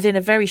 So within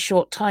a very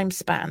short time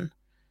span,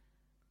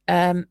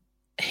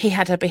 he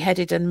had her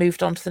beheaded and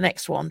moved on to the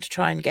next one to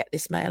try and get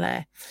this male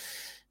heir.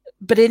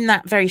 But in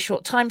that very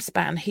short time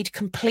span, he'd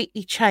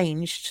completely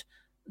changed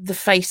the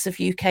face of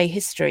UK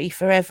history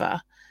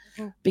forever,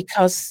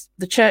 because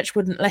the church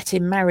wouldn't let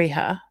him marry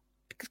her,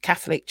 the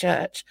Catholic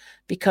Church,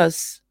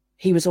 because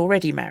he was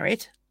already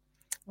married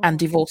and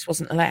divorce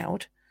wasn't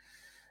allowed.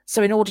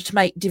 So in order to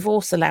make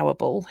divorce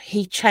allowable,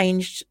 he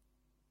changed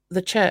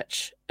the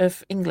Church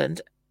of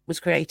England was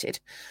created,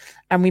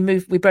 and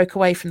we broke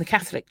away from the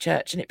Catholic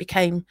Church, and it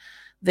became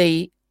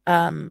the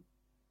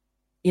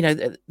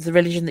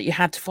religion that you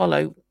had to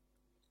follow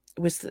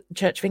was the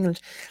Church of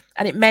England.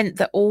 And it meant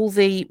that all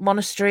the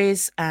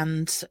monasteries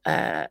and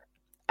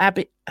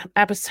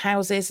abbess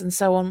houses and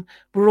so on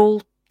were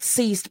all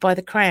seized by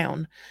the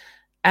crown,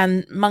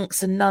 and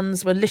monks and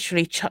nuns were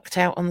literally chucked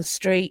out on the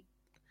street.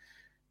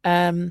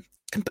 Like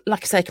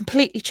I say,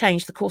 completely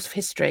changed the course of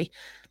history,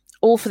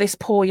 all for this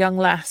poor young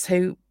lass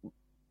who,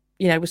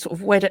 was sort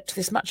of wed up to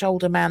this much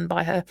older man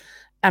by her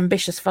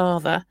ambitious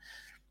father.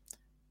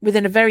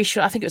 Within a very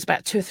short, I think it was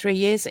about 2 or 3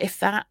 years, if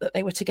that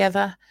they were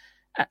together,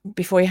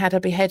 before he had her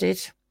beheaded.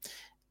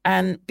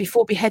 And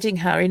before beheading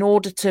her, in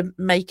order to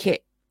make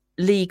it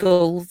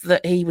legal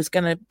that he was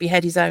going to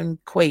behead his own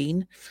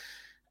queen,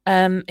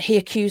 he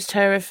accused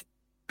her of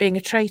being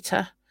a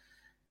traitor,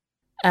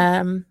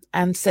 and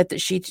said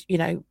that she'd,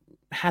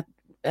 had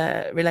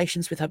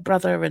relations with her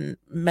brother and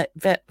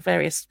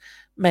various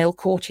male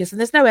courtiers. And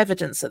there's no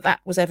evidence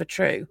that was ever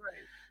true.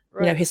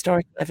 Right.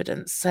 Historical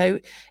evidence. So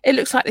it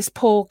looks like this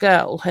poor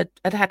girl had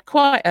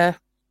quite a,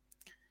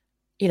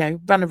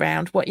 run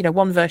around.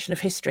 One version of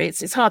history.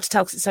 It's hard to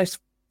tell because it's so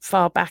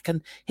far back,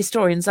 and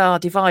historians are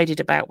divided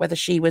about whether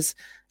she was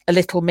a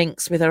little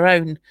minx with her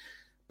own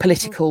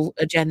political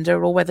agenda,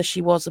 or whether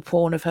she was a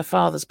pawn of her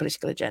father's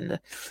political agenda.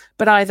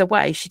 But either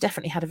way, she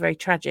definitely had a very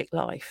tragic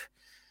life.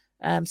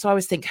 So I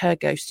always think her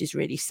ghost is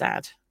really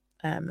sad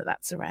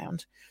that's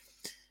around.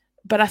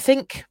 But I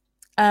think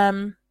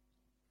the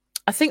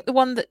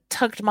one that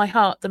tugged my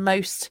heart the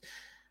most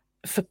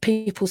for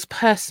people's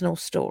personal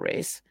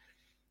stories,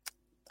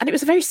 and it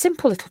was a very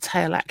simple little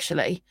tale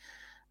actually,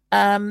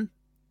 and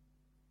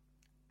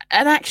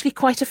actually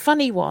quite a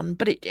funny one,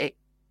 but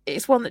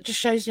it's one that just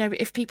shows,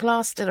 if people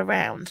are still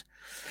around.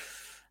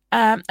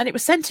 And it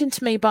was sent in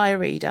to me by a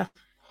reader,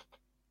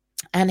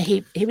 and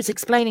he was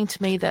explaining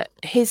to me that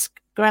his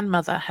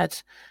grandmother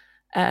had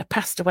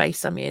passed away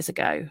some years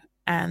ago,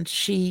 and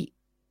she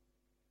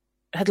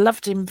had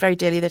loved him very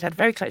dearly. They'd had a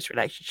very close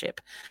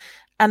relationship,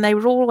 and they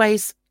were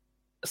always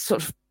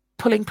sort of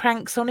pulling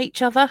pranks on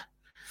each other.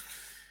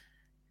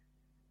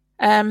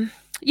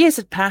 Years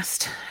had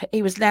passed.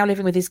 He was now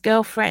living with his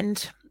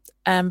girlfriend,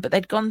 but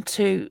they'd gone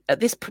to, at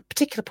this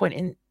particular point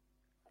in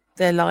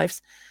their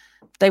lives,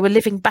 they were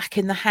living back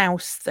in the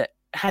house that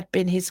had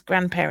been his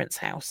grandparents'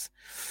 house.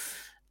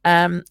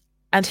 And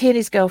he and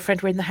his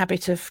girlfriend were in the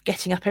habit of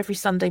getting up every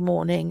Sunday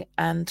morning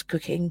and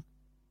cooking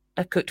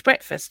a cooked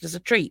breakfast as a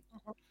treat.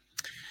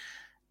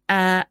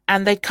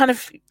 And they kind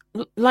of,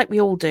 like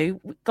we all do,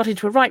 got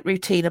into a right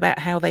routine about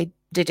how they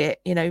did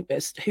it,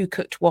 as who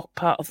cooked what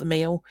part of the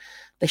meal.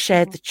 They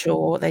shared the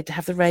chore. They'd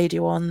have the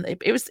radio on.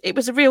 It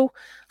was a real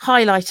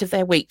highlight of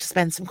their week to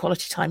spend some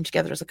quality time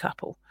together as a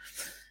couple.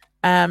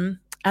 And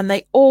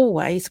they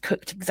always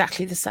cooked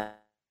exactly the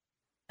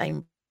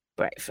same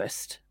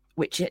breakfast,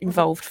 which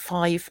involved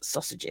 5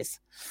 sausages.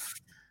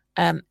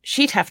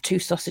 She'd have 2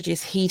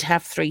 sausages. He'd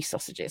have 3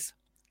 sausages,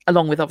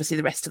 along with obviously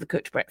the rest of the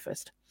cooked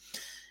breakfast.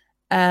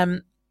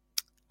 And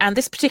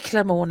this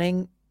particular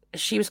morning,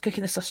 she was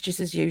cooking the sausages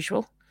as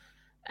usual.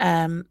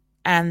 And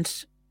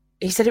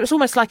he said it was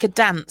almost like a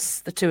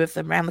dance, the two of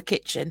them around the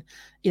kitchen,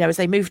 as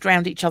they moved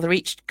around each other,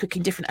 each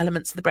cooking different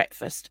elements of the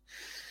breakfast.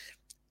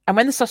 And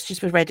when the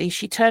sausages were ready,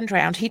 she turned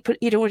around.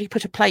 He'd already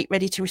put a plate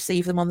ready to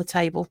receive them on the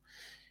table.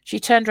 She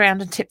turned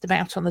around and tipped them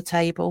out on the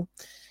table.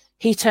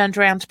 He turned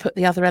around to put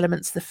the other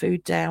elements of the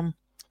food down.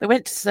 They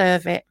went to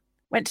serve it,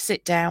 went to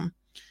sit down,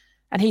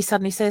 and he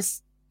suddenly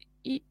says,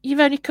 "You've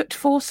only cooked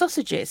 4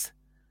 sausages."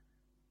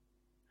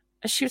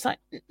 And she was like,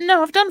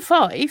 "No, I've done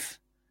 5.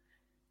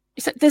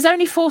 He said, "There's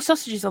only 4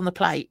 sausages on the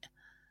plate,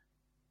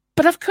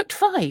 but I've cooked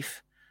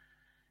 5.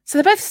 So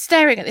they're both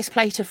staring at this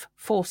plate of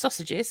 4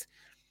 sausages.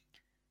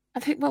 I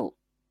think, well,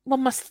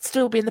 one must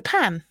still be in the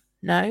pan.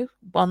 No,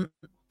 one,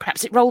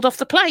 perhaps it rolled off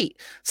the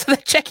plate. So they're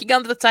checking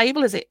under the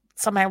table. Is it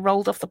somehow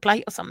rolled off the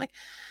plate or something?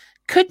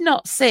 Could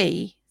not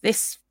see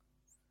this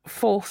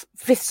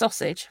 5th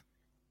sausage.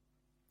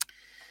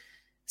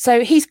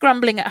 So he's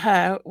grumbling at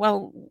her,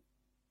 "Well,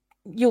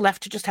 you'll have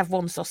to just have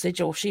 1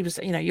 sausage," or she was,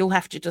 "You'll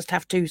have to just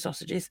have 2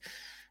 sausages.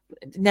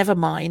 Never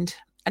mind."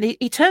 And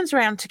he turns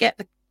around to get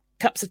the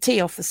cups of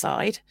tea off the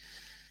side.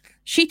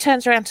 She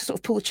turns around to sort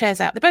of pull the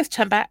chairs out. They both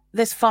turn back.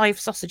 There's 5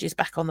 sausages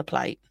back on the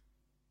plate.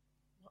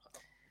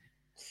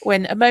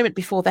 When a moment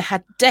before there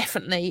had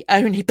definitely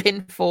only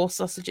been 4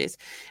 sausages.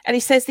 And he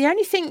says the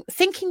only thing,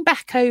 thinking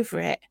back over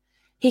it,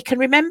 he can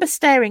remember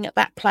staring at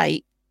that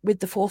plate with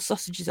the 4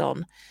 sausages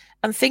on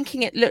and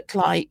thinking it looked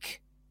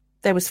like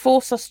there was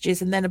 4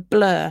 sausages and then a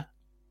blur.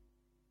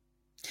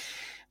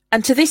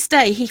 And to this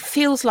day, he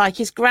feels like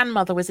his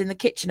grandmother was in the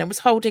kitchen and was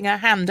holding her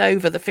hand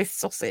over the 5th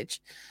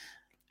sausage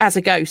as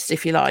a ghost,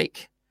 if you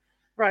like.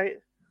 Right.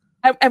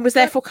 And was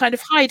therefore kind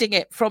of hiding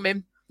it from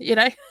him,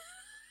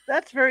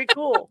 That's very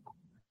cool.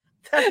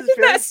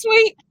 Isn't that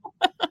sweet?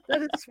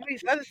 That is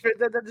sweet.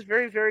 That is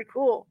very, very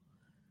cool.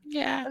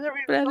 Yeah. I never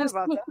even thought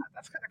about that.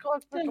 That's kind of cool.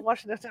 I'm supposed to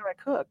watch the next time I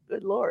cook.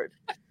 Good Lord.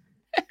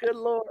 Good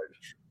Lord.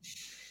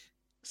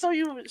 So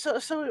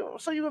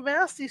you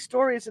amass these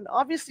stories, and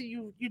obviously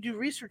you do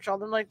research on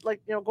them, like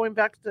going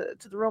back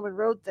to the Roman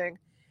road thing.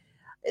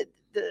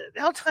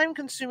 How time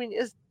consuming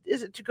is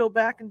it to go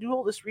back and do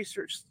all this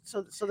research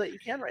so that you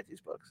can write these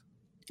books?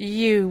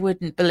 You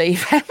wouldn't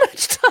believe how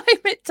much time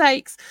it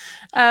takes.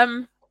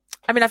 I'm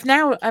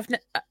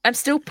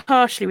still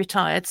partially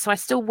retired, so I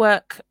still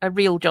work a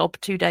real job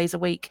 2 days a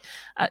week.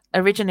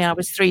 Originally I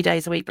was 3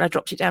 days a week, but I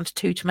dropped it down to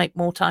 2 to make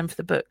more time for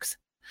the books.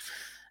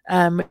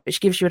 Which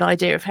gives you an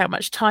idea of how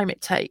much time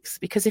it takes.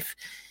 Because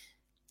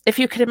if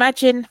you can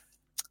imagine,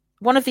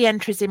 one of the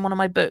entries in one of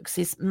my books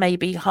is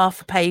maybe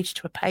half a page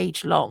to a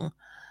page long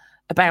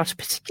about a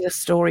particular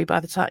story by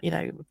the time,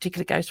 a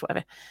particular ghost,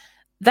 whatever.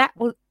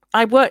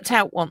 I worked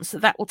out once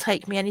that will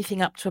take me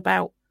anything up to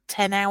about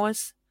 10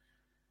 hours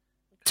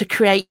to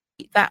create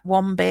that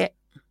one bit.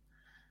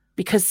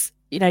 Because,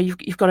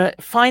 you've got to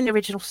find the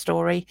original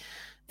story,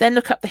 then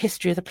look up the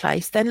history of the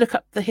place, then look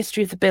up the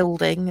history of the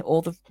building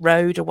or the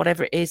road or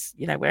whatever it is,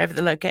 wherever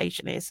the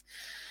location is.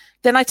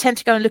 Then I tend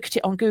to go and look at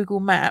it on Google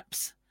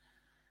Maps,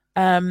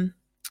 so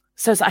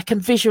that I can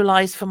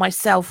visualize for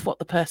myself what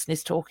the person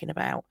is talking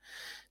about.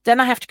 Then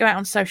I have to go out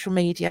on social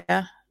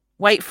media,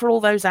 wait for all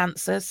those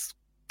answers,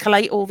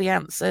 collate all the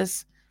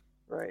answers,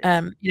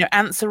 Right.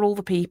 Answer all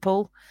the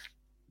people.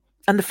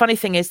 And the funny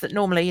thing is that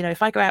normally,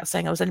 if I go out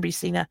saying, "Oh, has anybody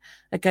seen a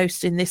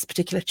ghost in this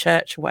particular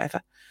church or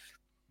whatever?"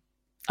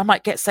 I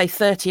might get, say,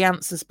 30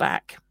 answers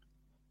back,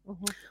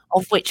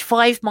 of which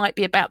 5 might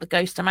be about the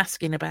ghost I'm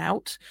asking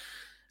about.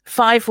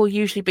 5 will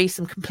usually be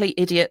some complete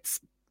idiots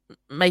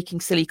making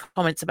silly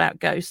comments about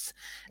ghosts.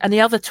 And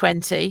the other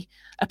 20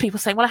 are people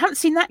saying, "Well, I haven't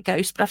seen that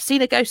ghost, but I've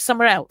seen a ghost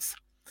somewhere else."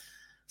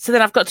 So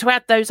then I've got to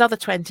add those other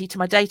 20 to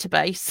my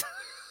database.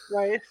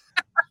 Right.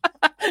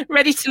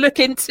 Ready to look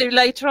into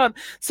later on.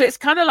 So it's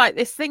kind of like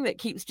this thing that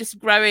keeps just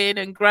growing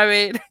and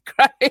growing and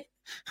growing.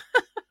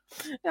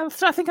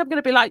 So I think I'm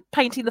going to be like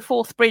painting the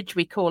Forth Bridge,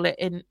 we call it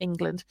in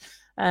England.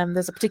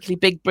 There's a particularly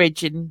big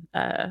bridge in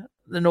the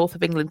north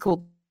of England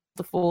called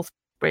the Forth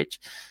Bridge.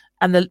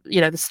 And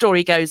the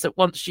story goes that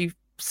once you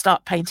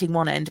start painting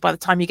one end, by the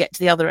time you get to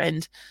the other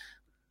end,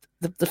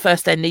 the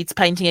first end needs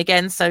painting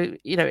again. So,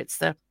 it's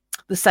the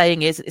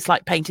saying is, it's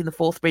like painting the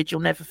Forth Bridge,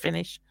 you'll never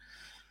finish.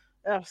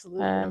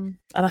 Absolutely. And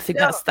I think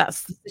that's the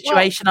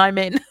situation I'm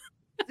in.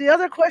 The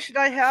other question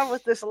I have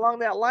with this along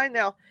that line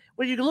now,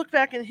 when you look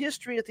back in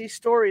history at these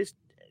stories,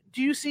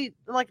 do you see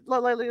like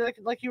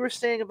you were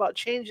saying about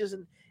changes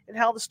and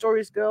how the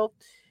stories go?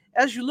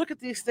 As you look at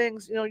these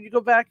things, you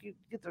go back, you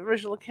get the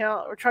original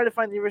account or try to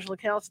find the original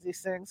accounts of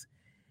these things.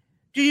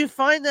 Do you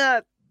find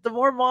that the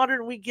more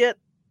modern we get,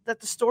 that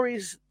the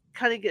stories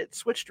kind of get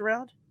switched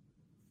around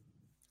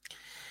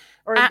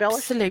or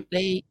embellished?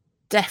 Absolutely,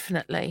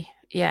 definitely,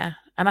 yeah.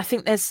 And I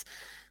think there's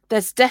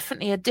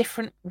definitely a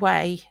different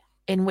way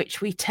in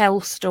which we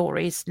tell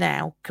stories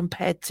now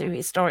compared to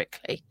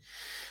historically.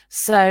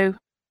 So,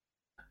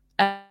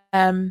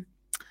 an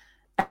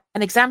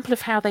example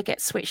of how they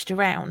get switched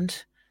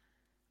around.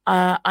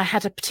 I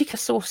had a particular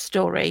source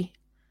story.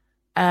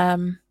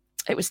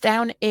 It was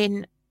down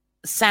in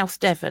South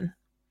Devon,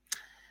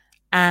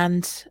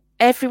 and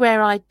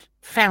everywhere I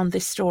found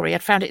this story,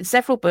 I'd found it in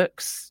several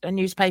books and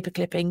newspaper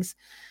clippings,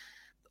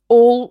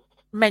 all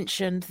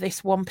mentioned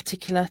this one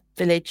particular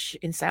village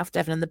in South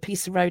Devon and the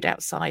piece of road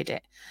outside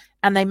it.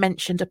 And they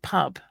mentioned a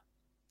pub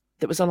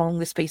that was along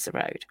this piece of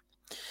road.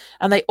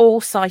 And they all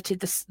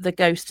cited the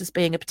ghost as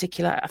being a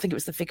particular, I think it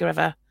was the figure of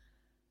a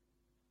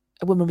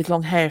woman with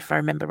long hair, if I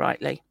remember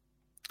rightly.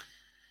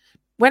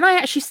 When I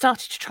actually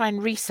started to try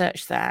and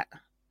research that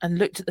and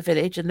looked at the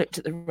village and looked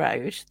at the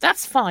road,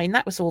 that's fine,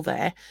 that was all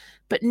there.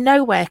 But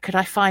nowhere could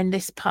I find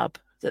this pub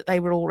that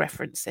they were all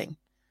referencing.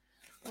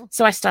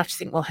 So I started to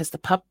think, well, has the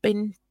pub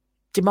been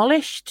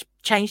demolished,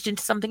 changed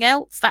into something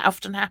else? That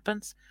often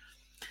happens.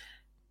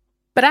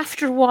 But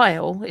after a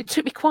while, it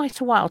took me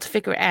quite a while to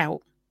figure it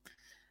out.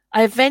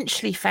 I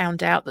eventually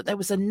found out that there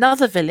was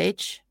another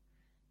village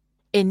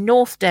in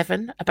North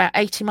Devon, about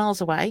 80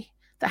 miles away,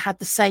 that had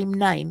the same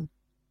name.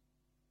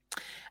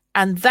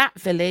 And that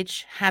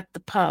village had the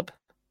pub.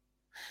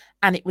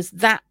 And it was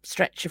that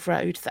stretch of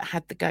road that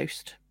had the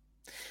ghost.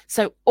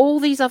 So all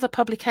these other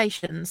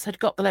publications had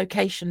got the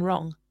location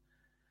wrong.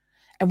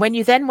 And when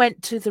you then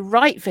went to the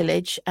right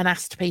village and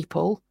asked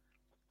people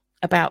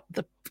about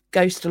the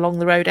ghost along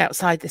the road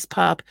outside this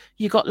pub,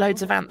 you got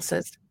loads of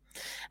answers.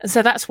 And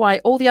so that's why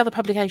all the other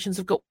publications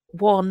have got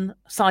one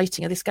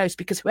sighting of this ghost,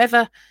 because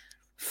whoever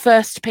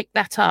first picked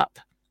that up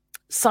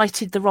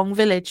cited the wrong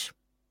village.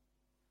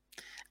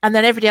 And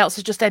then everybody else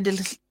has just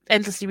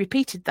endlessly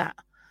repeated that.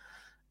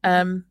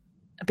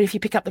 But if you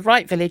pick up the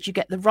right village, you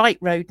get the right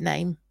road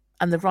name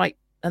and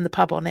the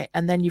pub on it,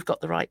 and then you've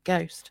got the right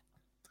ghost.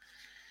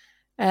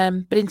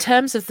 But in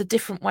terms of the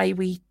different way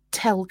we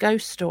tell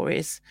ghost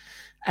stories,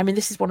 I mean,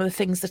 this is one of the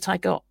things that I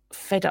got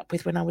fed up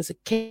with when I was a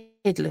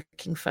kid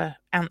looking for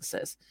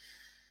answers.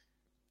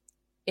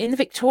 In the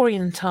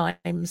Victorian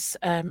times,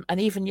 and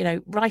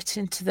even, right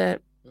into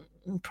the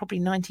probably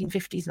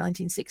 1950s,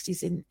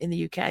 1960s in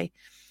the UK,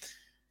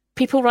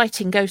 people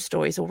writing ghost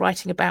stories or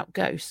writing about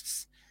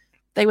ghosts,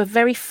 they were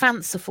very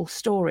fanciful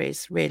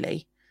stories,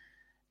 really.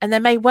 And there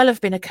may well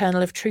have been a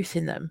kernel of truth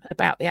in them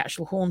about the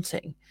actual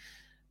haunting,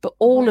 but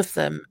all of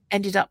them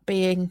ended up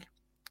being,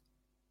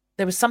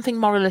 there was something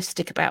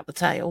moralistic about the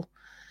tale,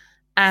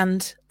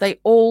 and they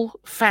all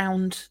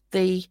found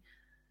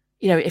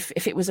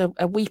if it was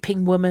a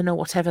weeping woman or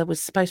whatever was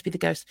supposed to be the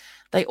ghost,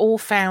 they all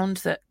found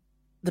that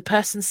the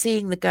person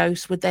seeing the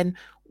ghost would then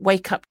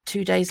wake up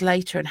 2 days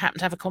later and happen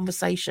to have a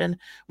conversation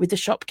with the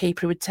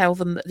shopkeeper who would tell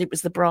them that it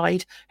was the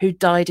bride who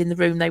died in the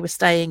room they were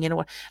staying in.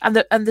 And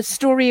the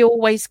story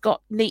always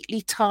got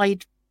neatly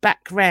tied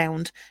back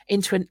round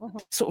into a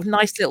sort of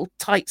nice little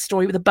tight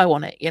story with a bow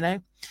on it,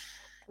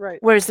 Right.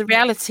 Whereas the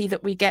reality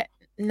that we get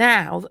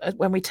now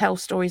when we tell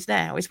stories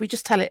now is we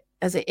just tell it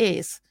as it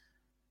is.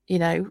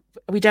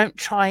 We don't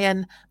try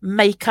and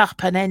make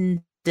up an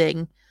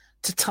ending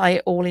to tie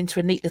it all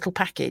into a neat little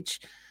package.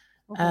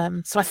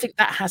 So I think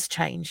that has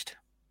changed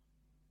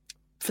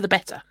for the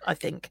better, I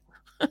think.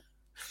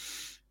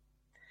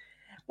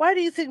 Why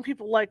do you think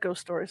people like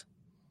ghost stories?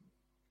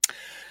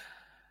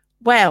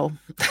 Well,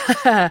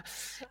 do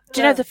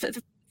you know,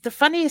 the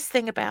funniest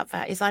thing about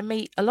that is I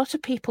meet a lot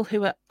of people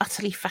who are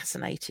utterly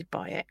fascinated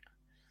by it.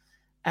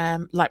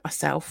 like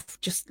myself,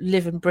 just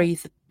live and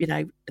breathe,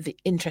 the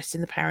interest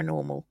in the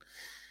paranormal.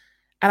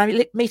 And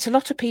I meet a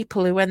lot of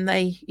people who, when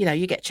they,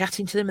 you get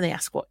chatting to them and they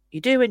ask what you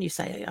do, and you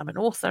say, I'm an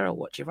author, or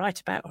what do you write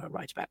about? Or I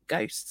write about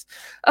ghosts.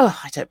 Oh,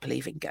 I don't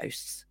believe in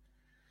ghosts.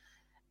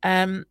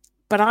 But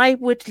I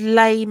would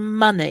lay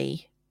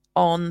money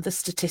on the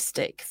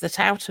statistic that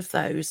out of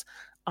those,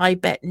 I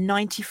bet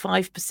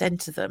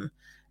 95% of them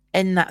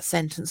end that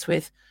sentence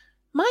with,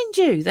 mind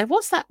you, there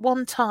was that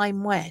one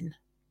time when.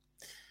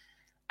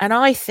 And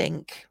I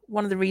think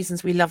one of the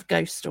reasons we love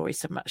ghost stories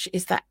so much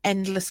is that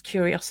endless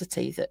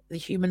curiosity that the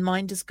human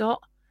mind has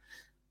got.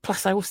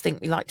 Plus, I always think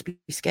we like to be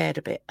scared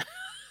a bit.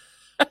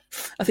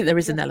 I think there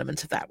is an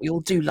element of that. We all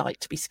do like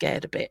to be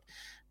scared a bit.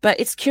 But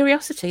it's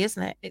curiosity,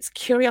 isn't it? It's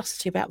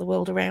curiosity about the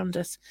world around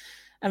us.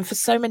 And for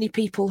so many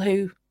people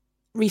who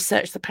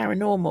research the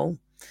paranormal,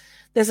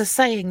 there's a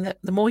saying that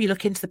the more you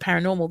look into the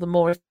paranormal, the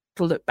more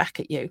it'll look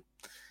back at you.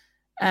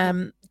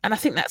 And I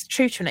think that's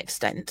true to an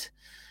extent.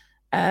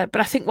 But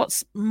I think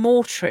what's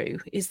more true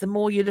is the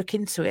more you look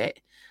into it,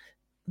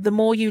 the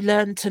more you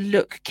learn to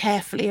look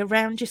carefully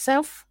around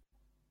yourself.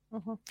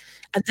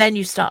 And then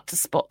you start to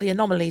spot the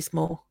anomalies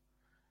more,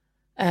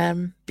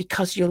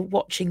 because you're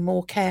watching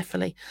more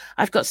carefully.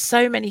 I've got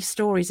so many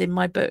stories in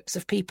my books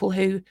of people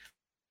who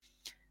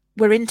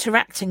were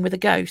interacting with a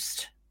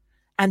ghost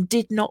and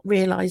did not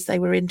realize they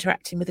were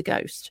interacting with a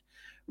ghost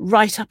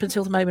right up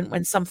until the moment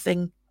when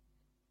something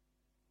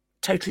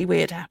totally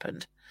weird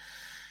happened.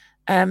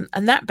 And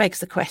that begs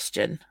the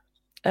question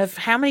of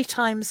how many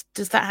times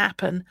does that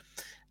happen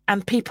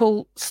and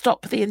people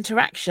stop the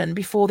interaction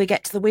before they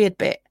get to the weird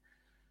bit.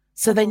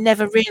 So they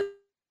never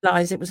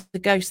realize it was the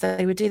ghost that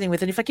they were dealing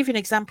with. And if I give you an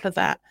example of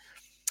that,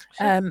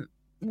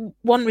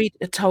 one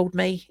reader told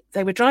me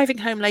they were driving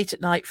home late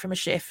at night from a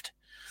shift.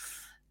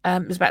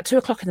 It was about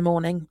 2:00 in the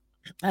morning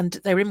and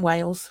they were in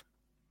Wales,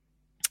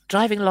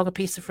 driving along a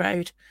piece of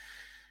road.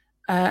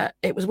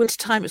 It was winter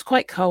time, it was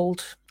quite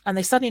cold. And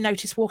they suddenly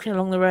noticed walking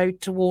along the road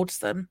towards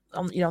them,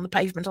 on the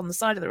pavement on the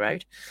side of the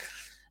road,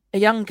 a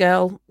young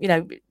girl,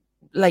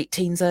 late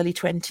teens, early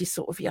 20s,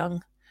 sort of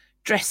young,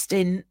 dressed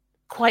in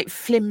quite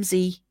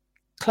flimsy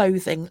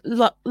clothing,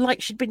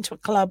 like she'd been to a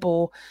club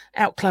or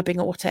out clubbing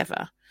or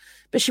whatever.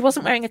 But she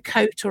wasn't wearing a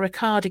coat or a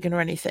cardigan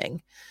or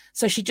anything.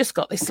 So she just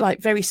got this like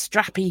very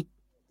strappy,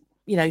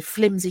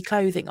 flimsy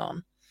clothing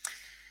on.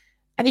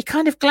 And he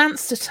kind of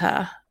glanced at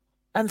her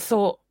and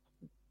thought,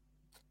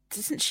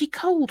 isn't she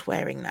cold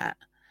wearing that?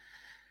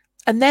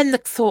 And then the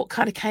thought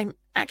kind of came,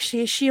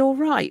 actually, is she all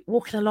right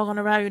walking along on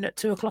her own at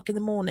 2:00 in the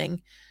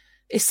morning?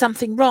 Is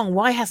something wrong?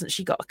 Why hasn't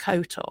she got a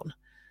coat on?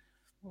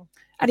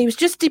 And he was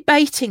just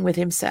debating with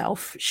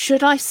himself,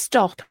 should I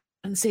stop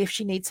and see if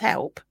she needs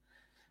help?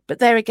 But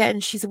there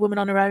again, she's a woman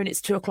on her own.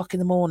 It's 2:00 in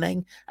the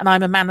morning and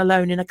I'm a man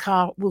alone in a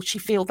car. Will she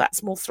feel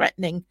that's more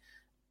threatening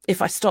if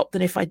I stop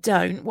than if I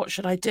don't? What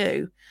should I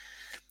do?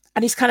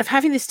 And he's kind of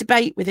having this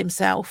debate with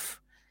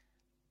himself.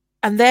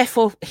 And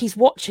therefore, he's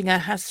watching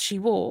her as she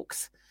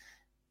walks.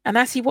 And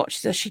as he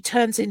watches her, she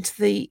turns into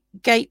the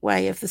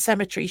gateway of the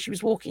cemetery she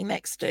was walking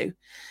next to.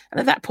 And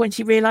at that point,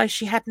 he realized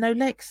she had no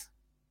legs.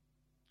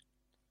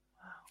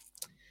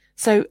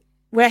 So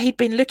where he'd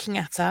been looking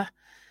at her,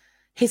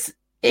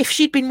 if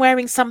she'd been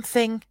wearing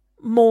something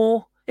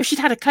more, if she'd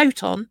had a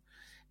coat on,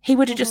 he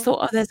would have just thought,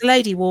 oh, there's a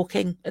lady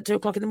walking at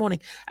 2:00 in the morning,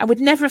 and would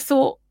never have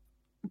thought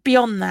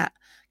beyond that,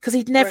 because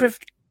he'd never have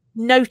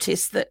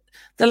noticed that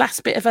the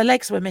last bit of her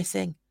legs were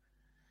missing.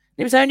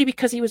 It was only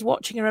because he was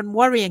watching her and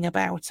worrying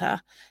about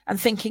her and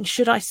thinking,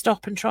 should I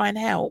stop and try and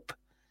help,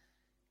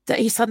 that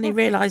he suddenly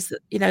realized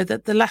that,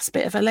 that the last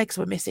bit of her legs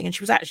were missing and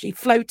she was actually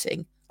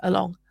floating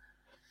along.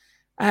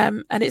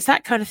 And it's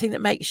that kind of thing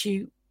that makes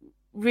you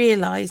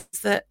realize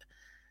that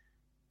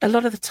a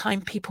lot of the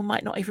time people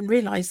might not even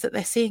realize that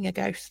they're seeing a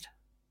ghost.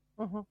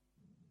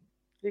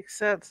 Makes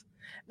sense.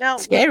 Now,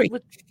 scary.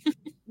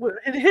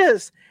 It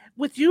is.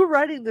 With you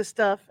writing this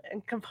stuff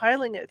and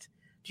compiling it,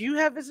 do you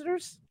have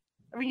visitors?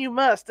 I mean, you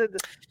must.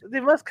 They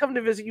must come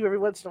to visit you every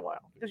once in a while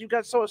because you've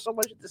got so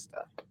much of this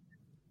stuff.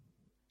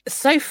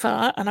 So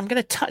far, and I'm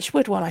going to touch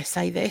wood while I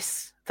say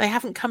this, they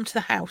haven't come to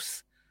the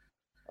house.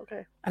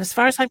 Okay. And as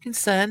far as I'm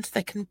concerned,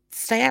 they can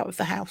stay out of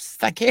the house.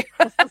 Thank you.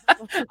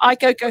 I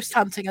go ghost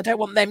hunting. I don't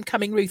want them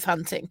coming Ruth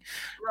hunting.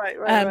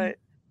 Right.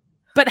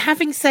 But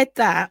having said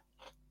that,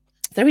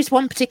 there is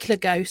one particular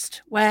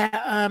ghost where,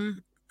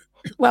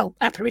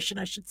 apparition,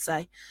 I should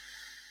say.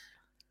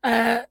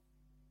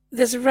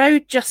 There's a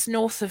road just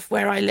north of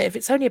where I live.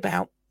 It's only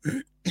about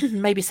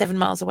maybe 7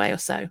 miles away or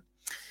so.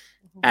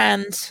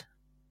 And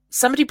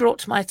somebody brought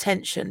to my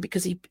attention,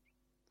 because he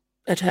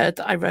had heard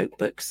that I wrote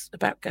books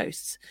about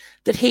ghosts,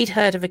 that he'd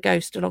heard of a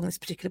ghost along this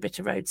particular bit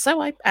of road. So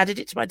I added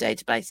it to my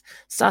database,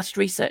 started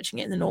researching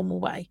it in the normal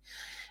way,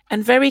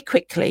 and very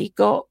quickly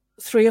got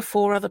 3 or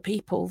 4 other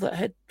people that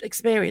had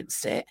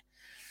experienced it.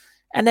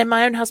 And then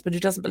my own husband, who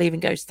doesn't believe in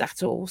ghosts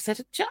at all, said,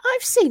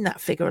 I've seen that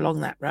figure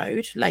along that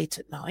road late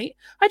at night.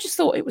 I just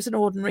thought it was an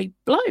ordinary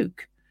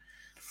bloke.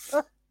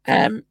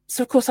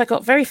 So, of course, I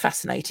got very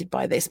fascinated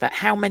by this, about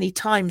how many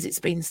times it's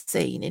been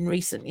seen in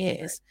recent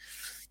years.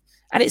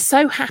 And it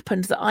so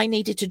happened that I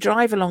needed to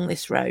drive along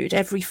this road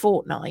every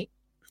fortnight,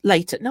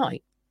 late at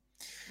night.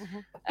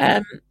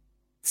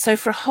 So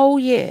for a whole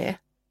year,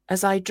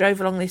 as I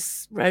drove along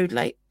this road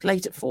late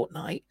at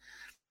fortnight,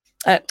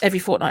 every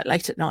fortnight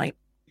late at night,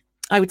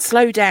 I would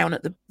slow down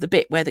at the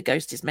bit where the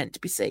ghost is meant to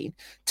be seen,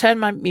 turn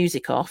my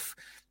music off,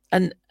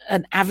 and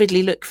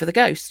avidly look for the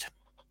ghost.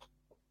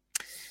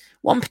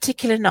 One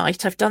particular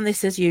night, I've done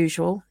this as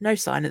usual, no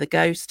sign of the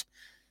ghost,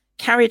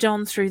 carried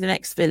on through the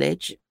next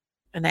village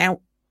and out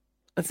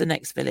of the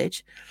next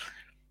village.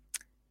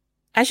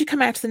 As you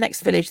come out of the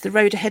next village, the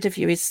road ahead of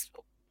you is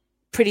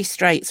pretty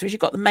straight. So as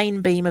you've got the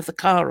main beam of the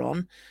car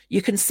on,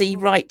 you can see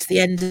right to the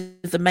end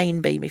of the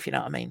main beam, if you know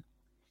what I mean.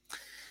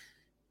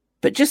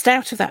 But just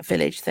out of that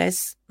village,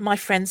 there's my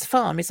friend's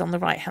farm is on the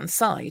right-hand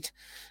side.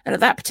 And at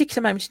that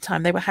particular moment in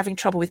time, they were having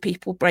trouble with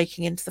people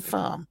breaking into the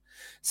farm.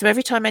 So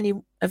every time any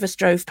of us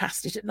drove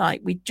past it at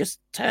night, we'd just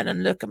turn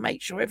and look and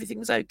make sure everything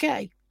was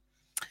okay.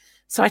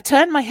 So I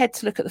turned my head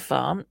to look at the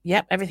farm.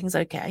 Yep, everything's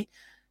okay.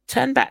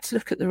 Turn back to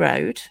look at the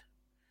road.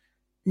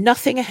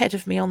 Nothing ahead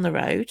of me on the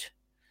road.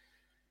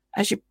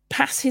 As you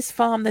pass his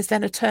farm, there's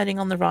then a turning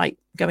on the right,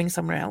 going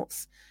somewhere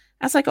else.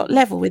 As I got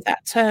level with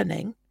that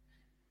turning,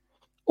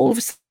 all of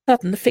a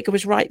sudden, the figure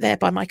was right there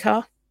by my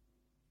car.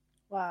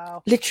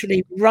 Wow.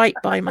 Literally right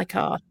by my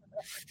car.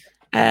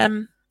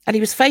 And he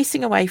was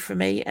facing away from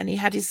me, and he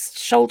had his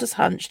shoulders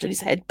hunched and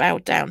his head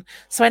bowed down.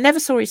 So I never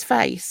saw his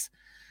face.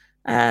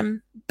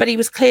 But he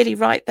was clearly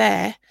right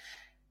there.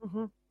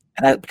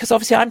 Because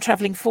obviously I'm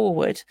travelling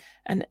forward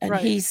and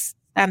right. He's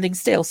standing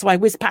still. So I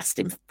whizzed past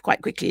him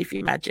quite quickly, if you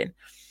imagine.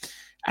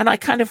 And I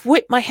kind of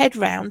whipped my head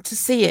round to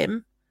see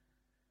him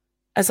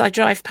as I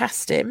drive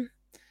past him.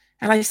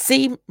 And I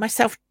see him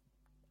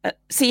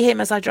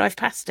as I drive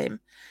past him.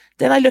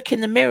 Then I look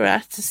in the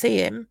mirror to see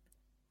him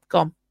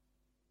gone.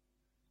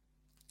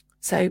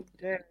 So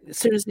as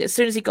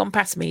soon as he'd gone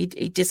past me,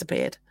 he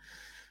disappeared.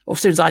 Or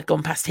as soon as I'd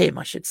gone past him,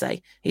 I should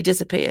say, he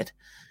disappeared.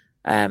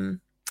 And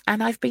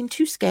I've been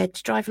too scared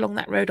to drive along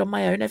that road on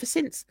my own ever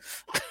since.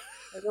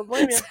 I don't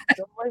blame you.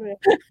 Don't blame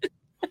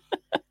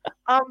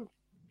you.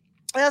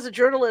 As a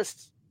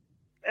journalist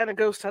and a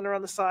ghost hunter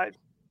on the side,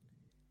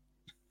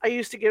 I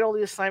used to get all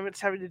the assignments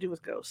having to do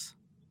with ghosts.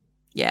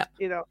 Yeah.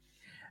 You know,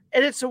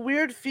 and it's a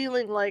weird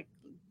feeling like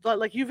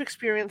you've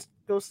experienced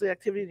ghostly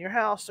activity in your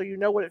house, so you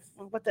know what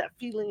that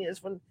feeling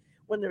is when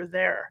they're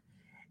there.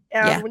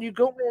 And when you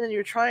go in and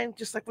you're trying,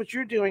 just like what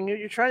you're doing,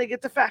 you're trying to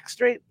get the facts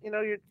straight. You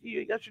know,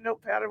 you got your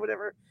notepad or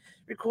whatever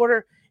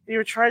recorder, and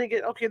you're trying to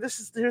get, okay,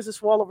 here's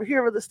this wall over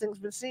here where this thing's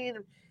been seen.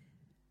 And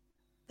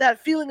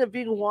that feeling of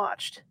being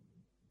watched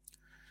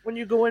when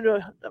you go into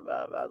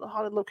a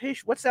haunted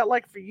location, what's that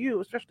like for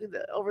you, especially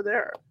over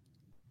there?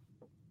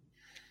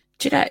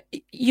 Do you know,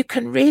 you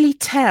can really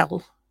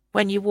tell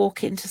when you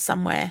walk into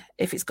somewhere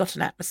if it's got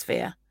an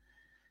atmosphere.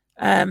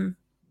 And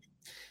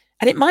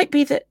it might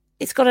be that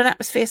it's got an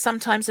atmosphere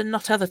sometimes and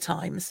not other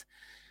times,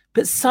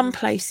 but some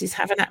places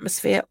have an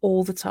atmosphere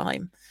all the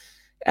time.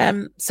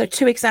 So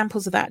 2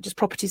 examples of that, just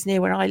properties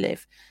near where I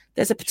live.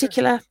 There's a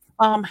particular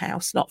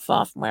farmhouse not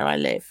far from where I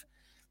live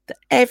that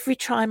every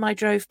time I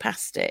drove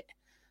past it,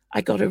 I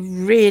got a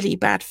really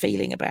bad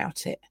feeling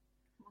about it.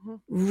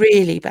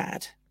 Really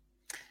bad.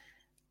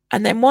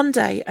 And then one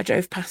day I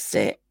drove past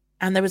it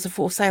and there was a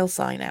for sale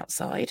sign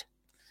outside.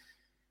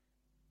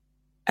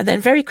 And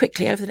then very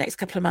quickly over the next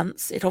couple of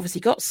months, it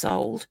obviously got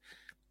sold.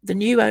 The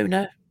new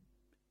owner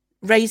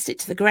raised it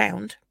to the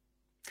ground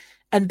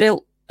and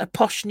built a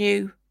posh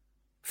new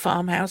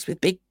farmhouse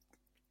with big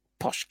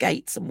posh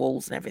gates and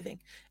walls and everything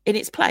in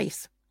its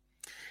place.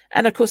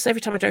 And of course,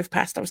 every time I drove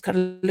past, I was kind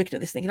of looking at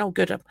this thinking, oh,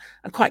 good,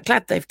 I'm quite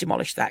glad they've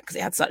demolished that because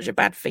it had such a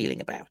bad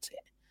feeling about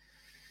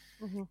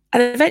it.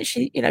 And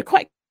eventually, you know,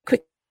 quite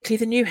quickly,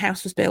 the new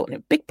house was built and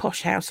a big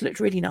posh house, looked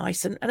really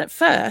nice. And at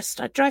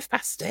first, I'd drive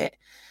past it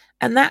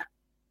and that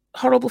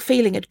horrible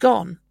feeling had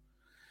gone.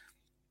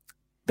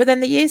 But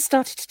then the years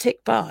started to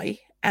tick by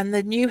and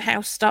the new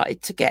house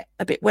started to get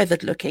a bit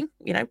weathered looking,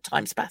 you know,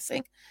 time's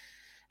passing.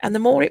 And the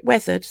more it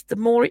weathered, the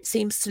more it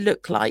seems to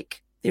look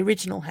like the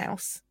original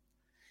house.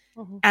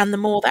 And the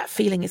more that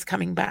feeling is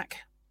coming back.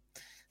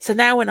 So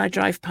now when I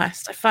drive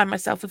past, I find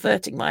myself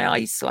averting my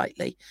eyes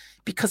slightly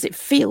because it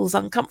feels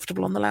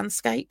uncomfortable on the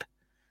landscape.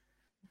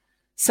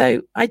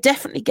 So I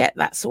definitely get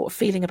that sort of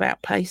feeling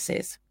about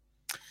places.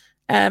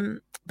 But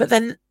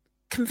then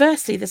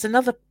conversely, there's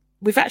another,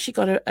 we've actually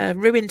got a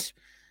ruined,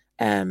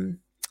 one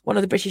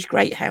of the British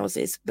great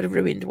houses, but a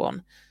ruined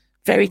one,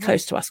 very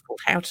close to us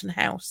called Houghton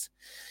House.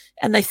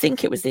 And they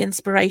think it was the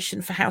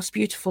inspiration for House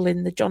Beautiful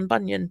in the John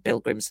Bunyan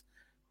Pilgrim's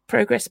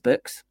Progress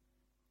books.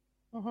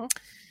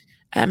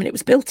 And it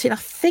was built in, I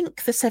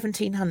think, the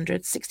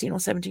 1700s, 16 or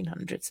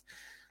 1700s.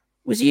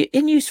 Was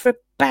in use for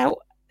about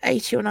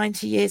 80 or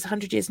 90 years,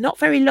 100 years, not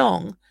very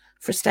long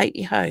for a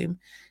stately home.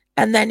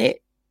 And then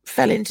it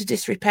fell into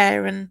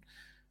disrepair and,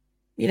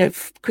 you know,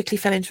 quickly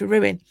fell into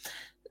ruin.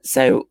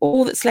 So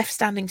all that's left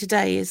standing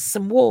today is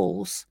some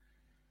walls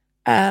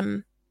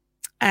and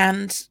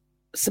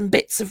some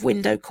bits of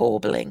window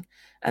corbelling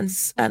and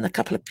a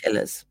couple of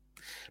pillars.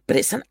 but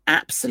it's an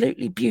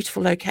absolutely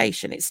beautiful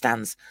location. It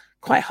stands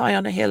quite high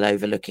on a hill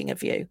overlooking a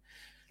view.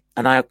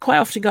 And I quite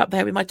often go up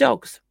there with my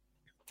dogs,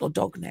 or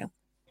dog now.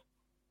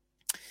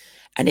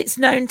 And it's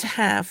known to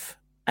have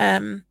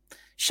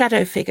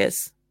shadow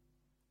figures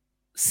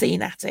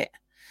seen at it.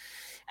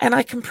 And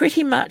I can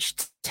pretty much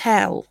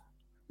tell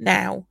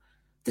now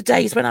the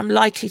days when I'm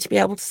likely to be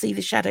able to see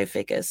the shadow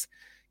figures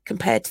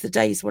compared to the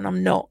days when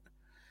I'm not.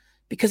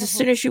 Because as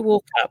soon as you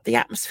walk up, the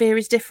atmosphere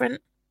is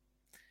different.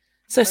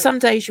 So some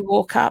days you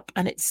walk up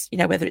and it's,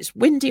 whether it's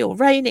windy or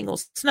raining or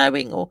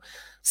snowing or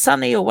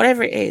sunny or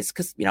whatever it is,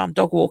 because, I'm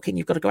dog walking,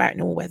 you've got to go out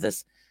in all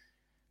weathers.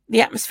 The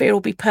atmosphere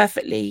will be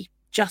perfectly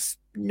just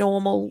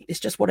normal.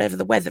 It's just whatever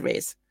the weather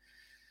is.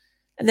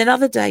 And then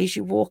other days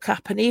you walk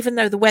up and even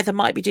though the weather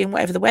might be doing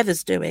whatever the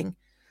weather's doing,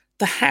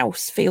 the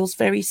house feels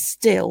very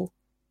still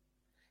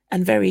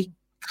and very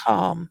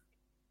calm.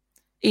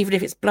 Even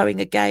if it's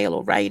blowing a gale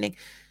or raining,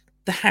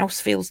 the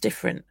house feels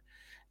different.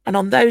 And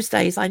on those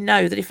days, I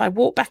know that if I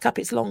walk back up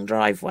its long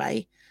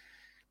driveway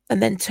and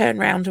then turn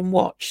around and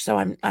watch, so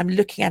I'm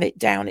looking at it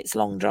down its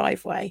long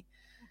driveway,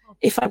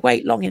 if I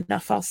wait long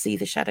enough, I'll see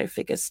the shadow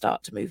figures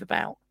start to move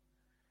about.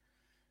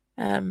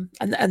 And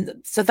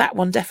so that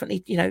one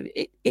definitely,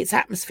 its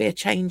atmosphere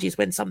changes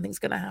when something's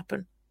going to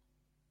happen.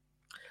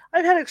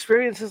 I've had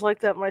experiences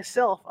like that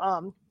myself.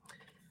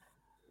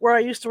 Where I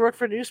used to work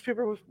for a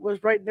newspaper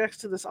was right next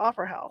to this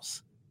opera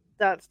house.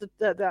 That's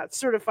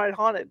certified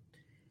haunted.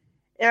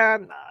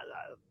 And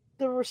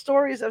there were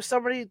stories of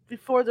somebody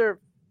before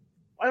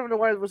I don't know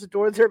why there was a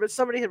door there, but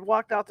somebody had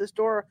walked out this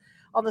door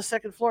on the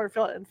second floor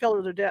and fell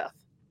to their death.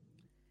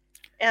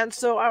 And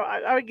so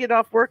I would get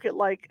off work at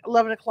like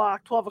 11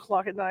 o'clock, 12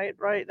 o'clock at night,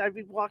 right? And I'd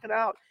be walking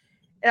out,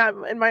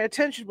 and my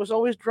attention was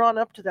always drawn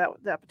up to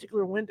that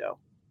particular window.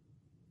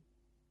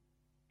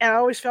 And I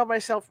always found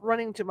myself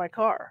running to my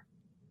car.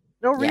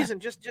 No reason,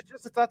 just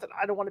the thought that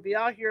I don't want to be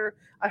out here.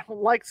 I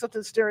don't like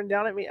something staring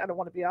down at me. I don't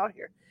want to be out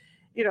here.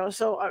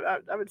 So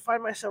I would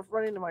find myself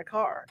running to my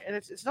car, and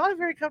it's not a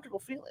very comfortable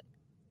feeling.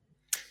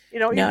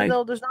 No. Even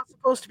though there's not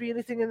supposed to be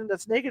anything in it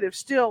that's negative,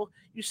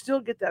 you still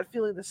get that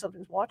feeling that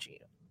something's watching you.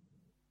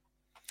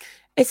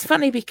 It's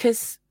funny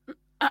because,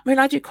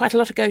 I do quite a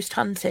lot of ghost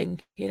hunting.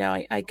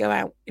 I go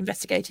out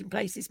investigating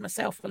places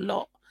myself a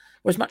lot,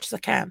 or as much as I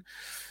can.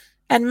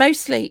 And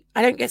mostly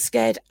I don't get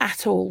scared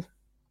at all.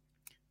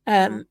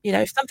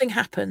 If something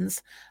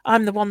happens,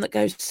 I'm the one that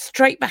goes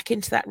straight back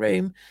into that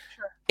room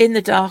in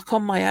the dark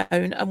on my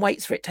own and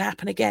waits for it to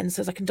happen again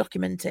so as I can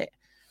document it.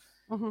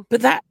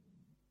 But that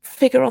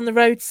figure on the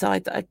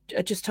roadside that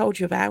I just told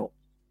you about,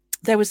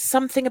 there was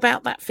something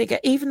about that figure,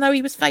 even though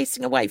he was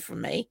facing away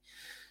from me.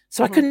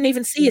 So I couldn't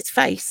even see his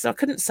face. So I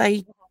couldn't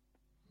say,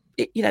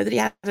 that he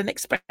had an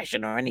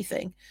expression or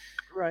anything.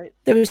 Right.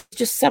 There was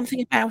just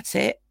something about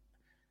it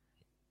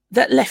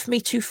that left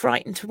me too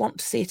frightened to want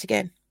to see it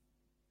again.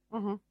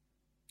 And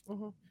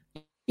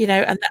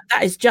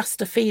that is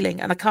just a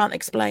feeling and I can't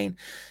explain.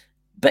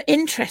 But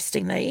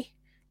interestingly,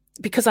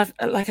 because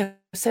like I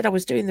said, I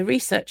was doing the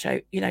research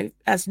out,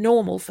 as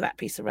normal for that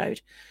piece of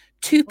road,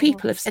 two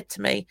people have said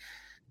to me,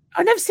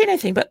 I've never seen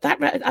anything, but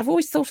that road, I've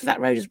always thought of that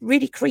road as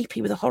really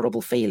creepy with a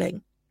horrible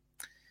feeling.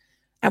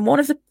 And one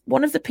of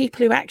the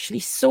people who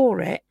actually saw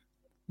it,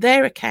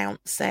 their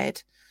account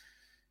said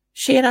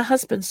she and her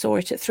husband saw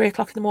it at 3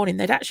 o'clock in the morning.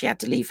 They'd actually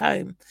had to leave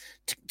home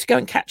to go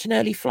and catch an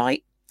early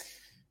flight.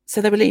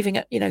 So they were leaving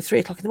at, 3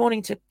 o'clock in the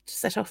morning to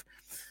set off.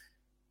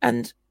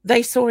 And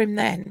they saw him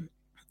then.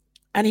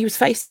 And he was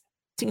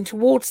facing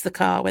towards the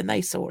car when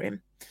they saw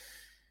him.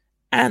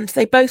 And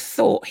they both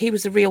thought he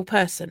was a real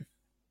person.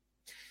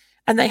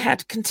 And they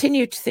had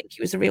continued to think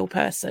he was a real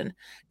person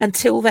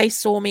until they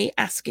saw me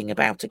asking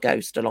about a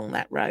ghost along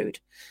that road.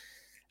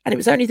 And it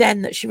was only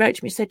then that she wrote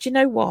to me and said, you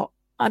know what?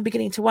 I'm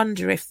beginning to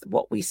wonder if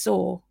what we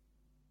saw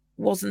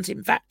wasn't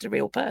in fact a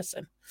real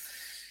person.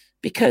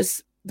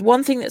 Because the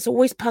one thing that's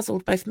always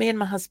puzzled both me and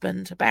my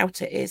husband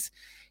about it is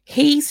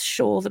he's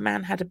sure the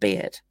man had a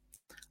beard.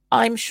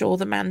 I'm sure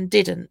the man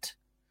didn't.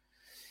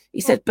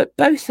 He said, but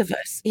both of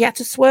us, he had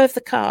to swerve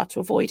the car to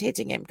avoid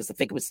hitting him because the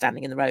figure was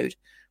standing in the road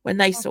when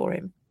they saw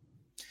him.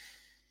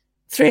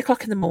 3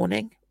 o'clock in the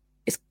morning.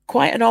 It's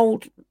quite an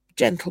old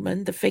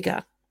gentleman, the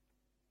figure.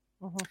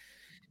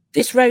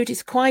 This road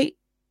is quite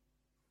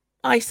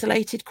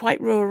isolated, quite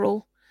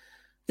rural.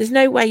 There's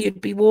no way you'd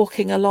be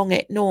walking along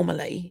it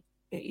normally.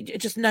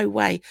 Just no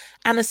way.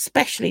 And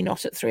especially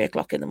not at 3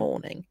 o'clock in the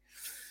morning.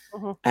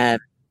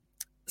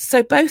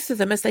 So both of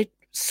them, as they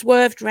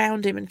swerved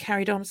round him and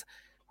carried on,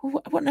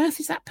 well, what on earth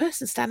is that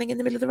person standing in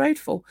the middle of the road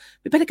for?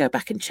 We better go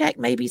back and check.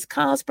 Maybe his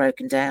car's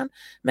broken down.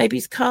 Maybe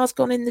his car's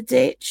gone in the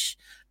ditch.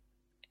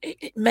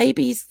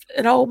 Maybe he's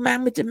an old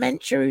man with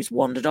dementia who's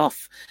wandered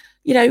off.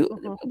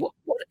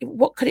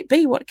 What could it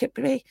be? What could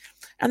it be?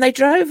 And they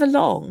drove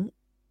along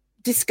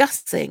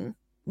discussing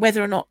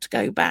whether or not to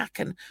go back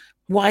and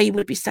why he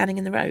would be standing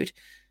in the road,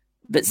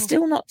 but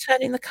still not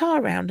turning the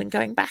car around and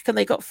going back. And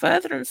they got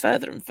further and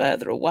further and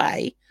further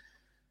away.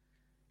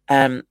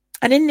 And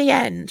And in the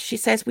end, she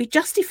says, we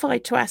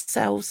justified to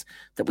ourselves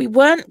that we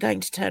weren't going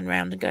to turn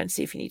around and go and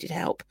see if he needed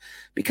help,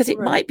 because it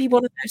might be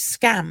one of those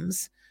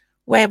scams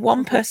where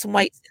one person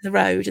waits in the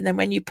road and then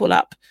when you pull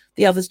up,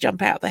 the others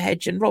jump out the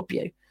hedge and rob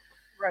you.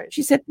 Right.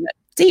 She said,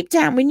 deep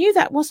down, we knew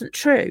that wasn't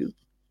true,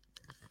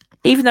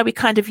 even though we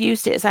kind of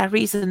used it as our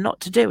reason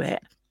not to do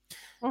it.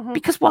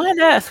 Because why on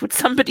earth would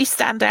somebody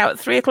stand out at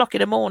 3 o'clock in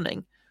the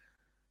morning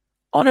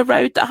on a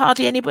road that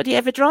hardly anybody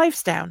ever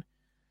drives down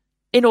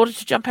in order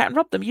to jump out and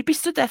rob them? You'd be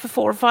stood there for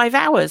 4 or 5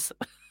 hours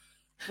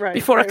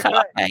before a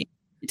car came.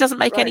 It doesn't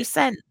make any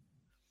sense.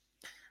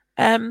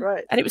 And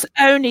it was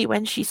only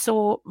when she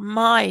saw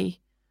my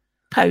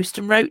post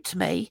and wrote to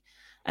me,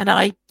 and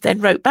I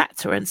then wrote back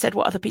to her and said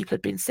what other people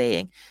had been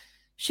seeing.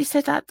 She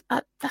said it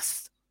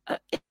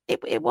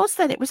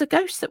was a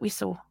ghost that we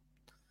saw.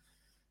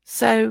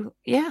 So,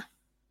 yeah.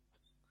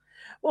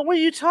 Well, when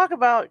you talk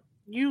about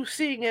you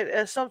seeing it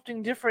as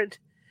something different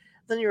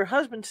than your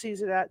husband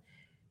sees it at,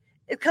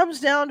 it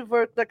comes down to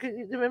where,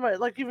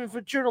 like even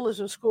for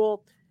journalism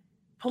school,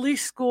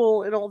 police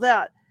school, and all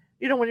that.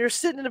 You know, when you're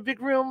sitting in a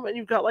big room and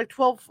you've got like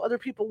 12 other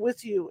people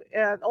with you,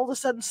 and all of a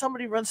sudden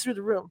somebody runs through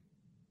the room.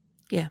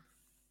 Yeah.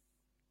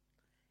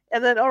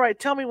 And then, all right,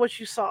 tell me what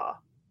you saw.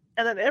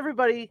 And then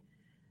everybody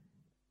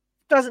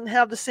doesn't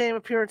have the same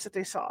appearance that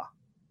they saw.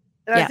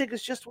 And I think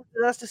it's just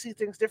us to see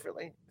things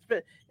differently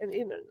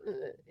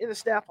in a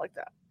snap like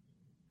that.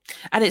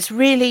 And it's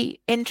really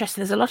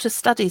interesting. There's a lot of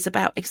studies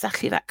about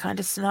exactly that kind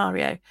of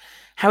scenario.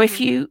 How if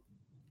you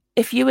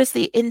as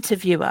the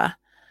interviewer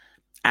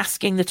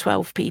asking the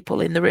 12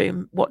 people in the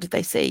room, what did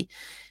they see?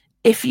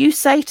 If you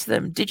say to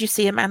them, did you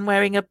see a man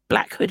wearing a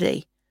black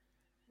hoodie?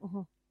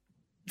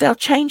 They'll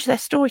change their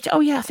story to, oh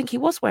yeah, I think he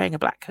was wearing a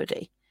black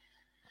hoodie.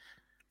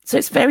 So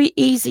it's very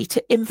easy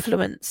to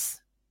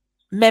influence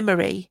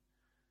memory.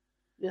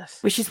 Yes.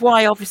 Which is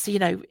why, obviously, you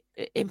know,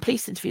 in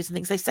police interviews and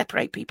things, they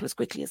separate people as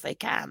quickly as they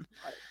can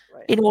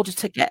in order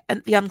to get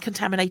the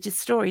uncontaminated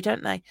story,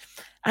 don't they?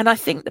 And I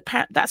think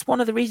that's one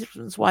of the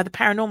reasons why the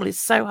paranormal is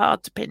so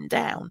hard to pin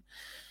down,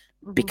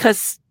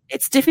 because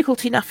it's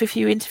difficult enough if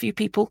you interview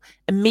people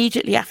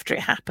immediately after it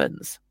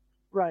happens.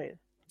 Right.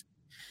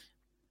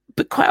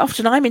 But quite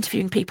often I'm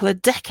interviewing people a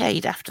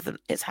decade after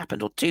it's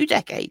happened, or 2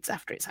 decades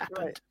after it's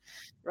happened.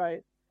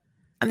 Right.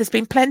 And there's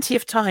been plenty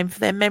of time for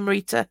their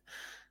memory to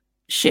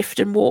shift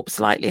and warp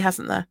slightly,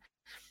 hasn't there?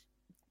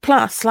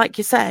 Plus, like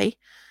you say,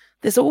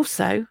 there's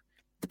also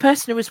the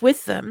person who was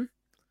with them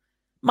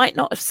might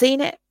not have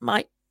seen it,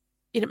 might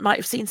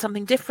have seen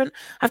something different.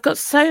 I've got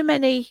so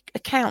many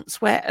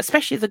accounts where,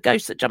 especially the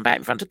ghosts that jump out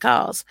in front of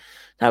cars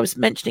that I was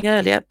mentioning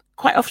earlier,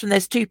 quite often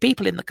there's 2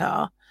 people in the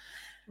car,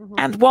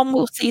 and one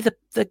will see the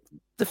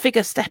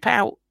figure step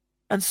out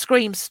and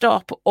scream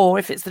stop, or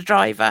if it's the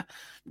driver,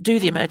 do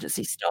the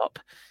emergency stop,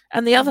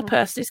 and the other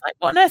person is like,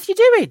 what on earth are you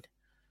doing?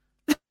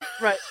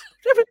 Right.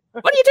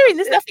 What are you doing?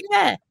 There's nothing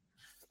there.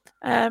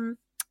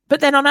 But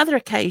then on other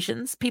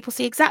occasions, people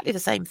see exactly the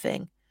same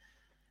thing.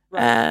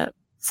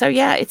 So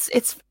yeah,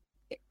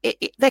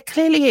 there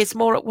clearly is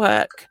more at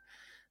work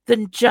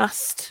than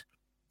just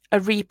a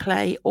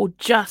replay, or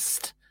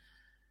just,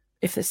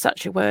 if there's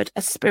such a word,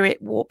 a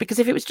spirit walk. Because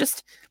if it was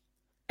just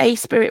a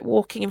spirit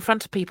walking in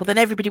front of people, then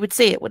everybody would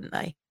see it, wouldn't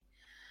they?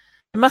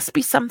 There must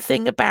be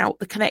something about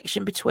the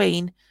connection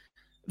between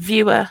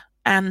viewer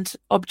and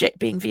object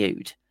being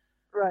viewed.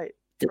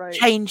 That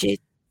changes.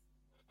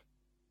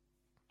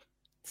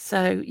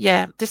 So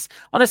yeah, this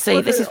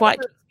is why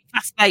it's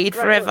fascinated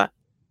forever.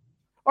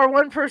 Or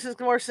one person's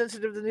more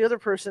sensitive than the other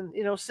person,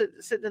 you know,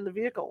 sitting in the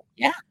vehicle.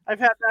 Yeah. I've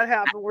had that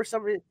happen where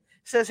somebody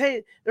says,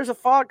 hey, there's a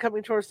fog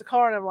coming towards the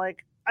car, and I'm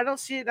like, I don't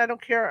see it, I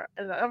don't care,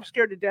 and I'm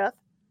scared to death.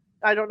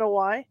 I don't know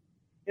why.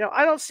 You know,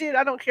 I don't see it,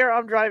 I don't care,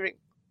 I'm driving.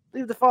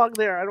 Leave the fog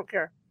there, I don't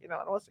care. You know,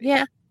 I don't see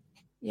it.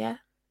 Yeah.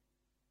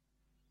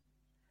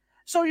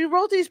 So you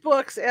wrote these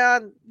books,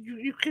 and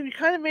you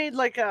kind of made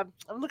like I'm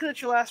looking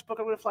at your last book.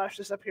 I'm going to flash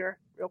this up here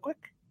real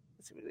quick.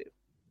 Let's see what we do.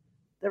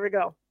 There we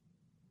go.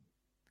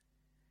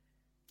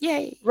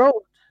 Yay.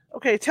 Road.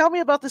 Okay, tell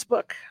me about this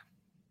book.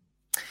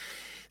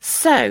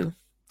 So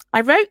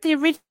I wrote the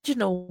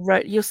original.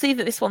 You'll see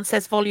that this one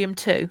says Volume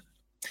 2.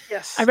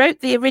 Yes. I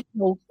wrote the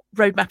original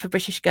Roadmap of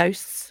British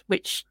Ghosts,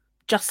 which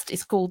just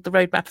is called the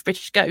Roadmap of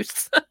British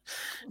Ghosts.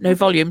 No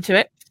volume to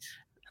it.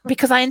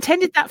 Because I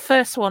intended that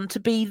first one to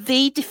be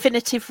the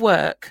definitive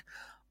work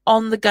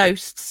on the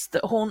ghosts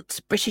that haunt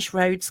British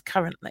roads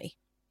currently.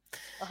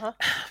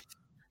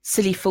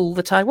 Silly fool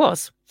that I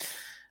was.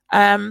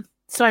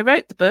 So I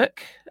wrote the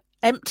book,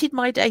 emptied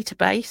my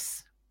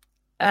database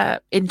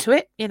into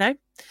it, you know,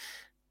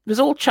 was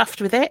all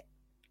chuffed with it.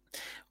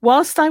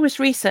 Whilst I was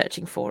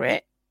researching for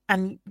it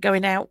and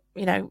going out,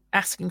 you know,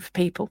 asking for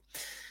people,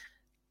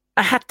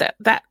 I had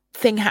that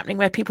thing happening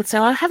where people say,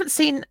 I haven't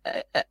seen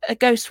a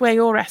ghost where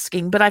you're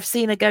asking, but I've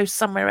seen a ghost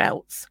somewhere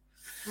else.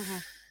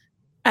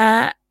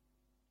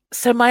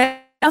 So my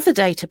other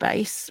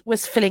database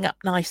was filling up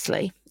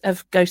nicely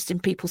of ghosts in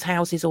people's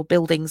houses or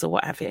buildings or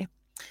what have you.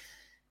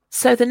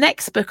 So the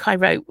next book I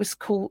wrote was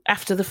called,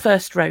 after the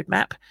first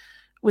roadmap,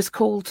 was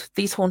called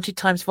These Haunted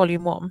Times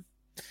Volume 1.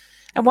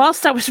 And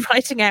whilst I was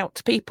writing out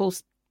to people,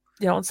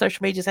 on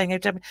social media saying,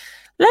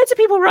 loads of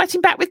people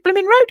writing back with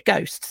blooming road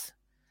ghosts.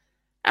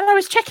 And I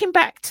was checking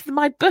back to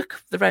my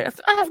book, The Road.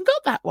 I haven't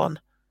got that one.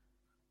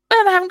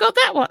 And I haven't got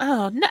that one.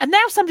 Oh, no. And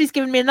now somebody's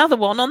given me another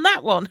one on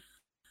that one.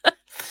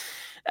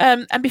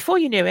 And before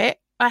you knew it,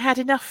 I had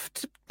enough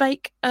to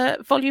make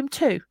volume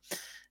 2.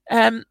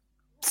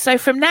 So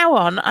from now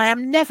on, I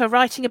am never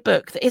writing a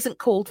book that isn't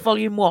called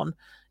volume 1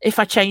 if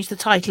I change the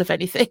title of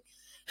anything,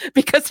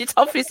 because it's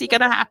obviously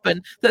going to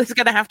happen that there's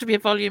going to have to be a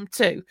volume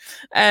 2.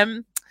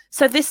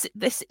 So this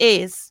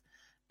is,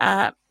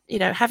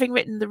 having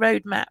written the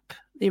roadmap,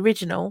 the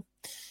original,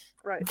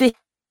 right. This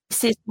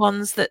is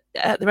ones that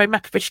the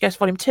roadmap of British Ghosts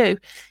Volume 2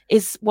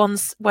 is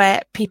ones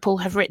where people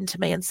have written to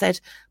me and said,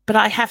 but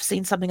I have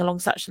seen something along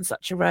such and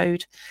such a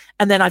road.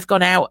 And then I've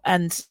gone out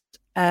and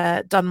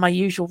done my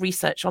usual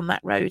research on that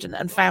road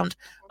and found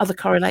other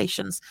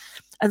correlations.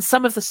 And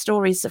some of the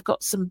stories have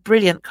got some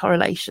brilliant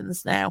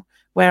correlations now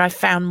where I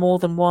found more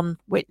than one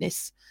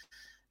witness,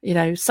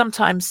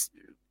 sometimes,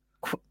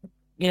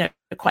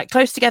 quite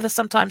close together,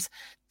 sometimes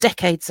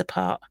decades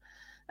apart.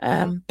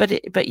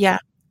 But yeah,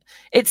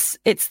 it's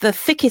the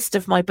thickest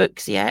of my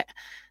books yet.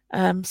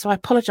 So I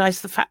apologize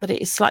for the fact that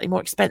it is slightly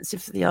more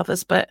expensive than the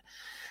others, but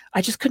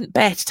I just couldn't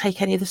bear to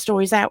take any of the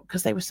stories out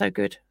because they were so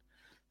good.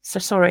 So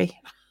sorry.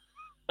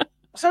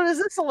 So does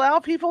this allow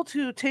people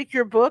to take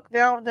your book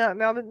now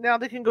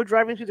they can go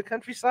driving through the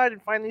countryside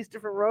and find these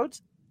different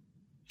roads?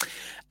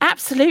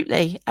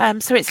 Absolutely.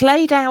 So it's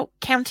laid out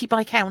county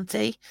by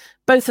county.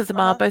 Both of them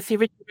are, both the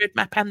original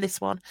roadmap and this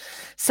one.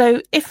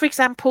 So if, for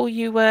example,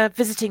 you were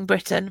visiting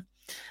Britain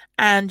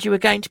and you were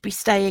going to be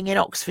staying in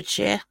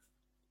Oxfordshire,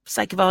 for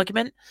sake of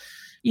argument,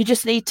 you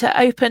just need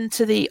to open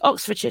to the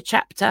Oxfordshire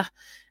chapter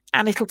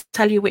and it'll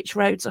tell you which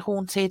roads are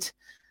haunted,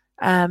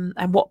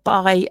 and what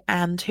by,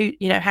 and who,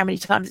 how many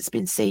times it's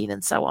been seen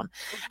and so on.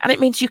 And it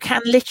means you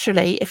can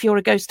literally, if you're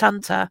a ghost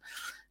hunter,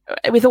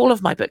 with all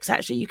of my books,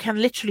 actually, you can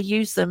literally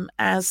use them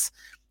as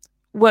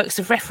works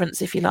of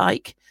reference, if you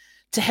like,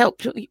 to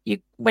help you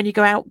when you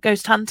go out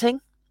ghost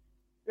hunting.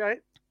 Right.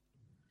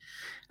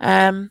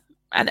 And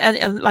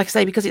like I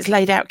say, because it's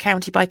laid out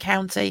county by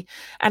county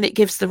and it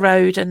gives the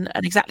road and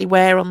exactly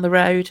where on the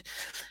road.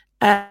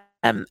 And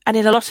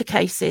in a lot of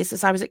cases,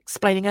 as I was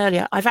explaining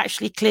earlier, I've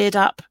actually cleared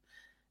up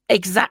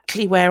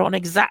exactly where on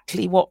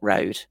exactly what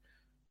road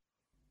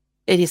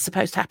it is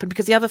supposed to happen.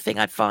 Because the other thing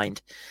I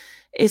find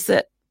is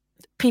that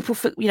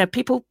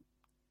people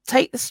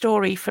take the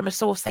story from a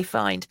source they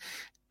find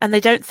and they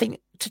don't think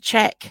to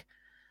check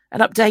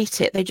and update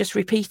it. They just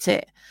repeat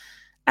it.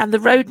 And the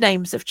road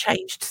names have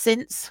changed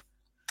since,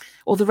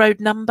 or the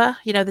road number,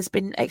 there's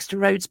been extra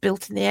roads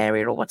built in the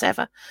area or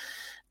whatever.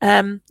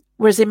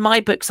 Whereas in my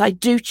books, I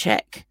do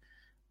check,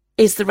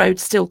 is the road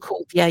still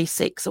called the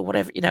A6 or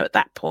whatever, at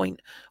that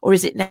point, or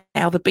is it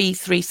now the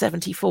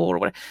B374 or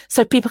whatever?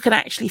 So people can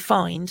actually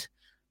find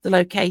the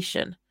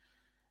location.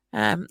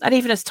 And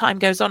even as time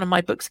goes on and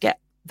my books get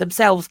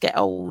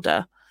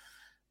older,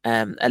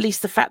 at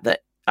least the fact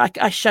that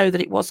I show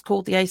that it was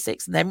called the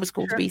A6 and then was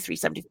called the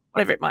B374,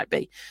 whatever it might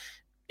be,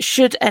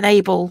 should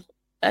enable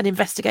an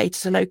investigator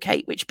to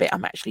locate which bit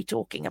I'm actually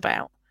talking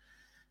about.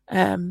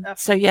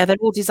 So yeah, they're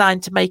all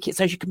designed to make it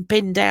so you can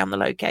pin down the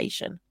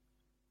location.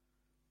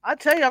 I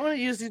tell you, I'm going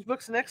to use these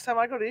books the next time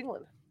I go to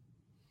England.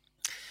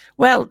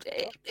 Well,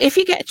 if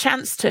you get a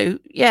chance to,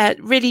 yeah,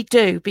 really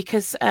do,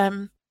 because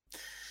I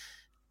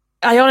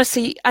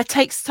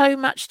take so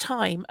much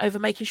time over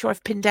making sure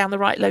I've pinned down the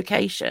right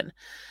location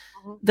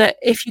that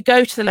if you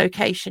go to the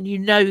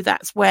location,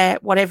 that's where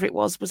whatever it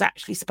was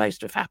actually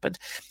supposed to have happened.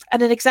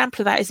 And an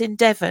example of that is in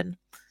Devon.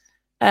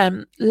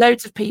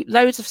 Loads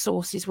of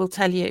sources will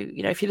tell you,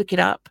 if you look it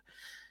up,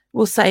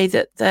 will say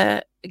that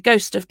the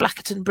ghost of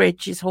Blackerton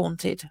Bridge is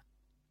haunted.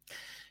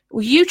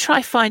 Well, you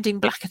try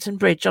finding Blackerton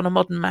Bridge on a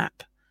modern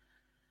map.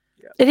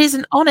 Yeah. It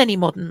isn't on any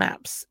modern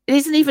maps. It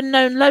isn't even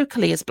known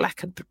locally as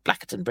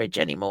Blackerton Bridge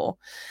anymore.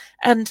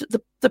 And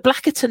the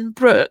Blackerton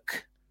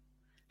Brook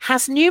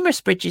has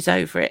numerous bridges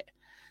over it.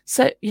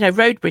 So,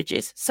 road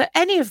bridges. So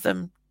any of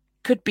them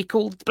could be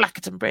called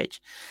Blackerton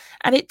Bridge.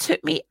 And it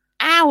took me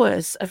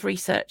hours of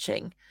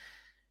researching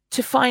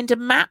to find a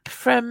map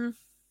from,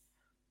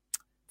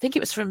 I think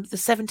it was from the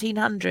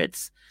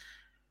 1700s,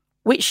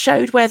 which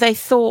showed where they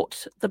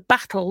thought the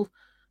battle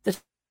that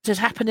had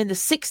happened in the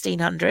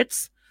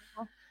 1600s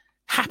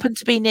happened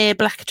to be near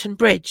Blackerton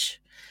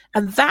Bridge.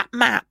 And that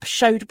map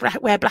showed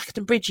where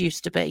Blackerton Bridge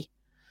used to be.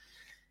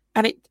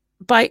 And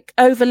by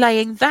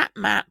overlaying that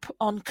map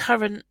on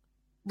current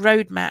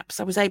road maps,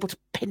 I was able to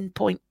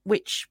pinpoint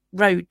which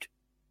road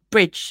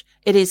bridge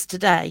it is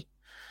today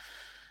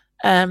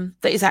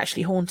that is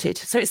actually haunted.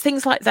 So it's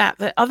things like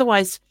that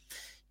otherwise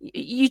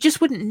you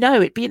just wouldn't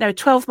know. It'd be, a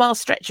 12-mile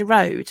stretch of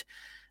road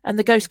and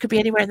the ghost could be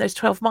anywhere in those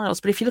 12 miles.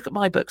 But if you look at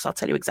my books, I'll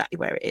tell you exactly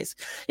where it is.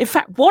 In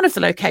fact, one of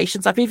the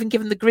locations, I've even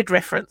given the grid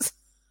reference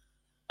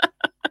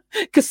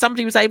because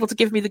somebody was able to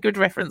give me the grid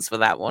reference for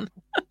that one.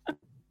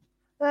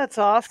 That's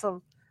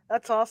awesome.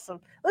 That's awesome.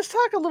 Let's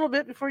talk a little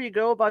bit before you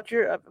go about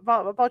your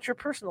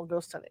personal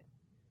ghost hunting.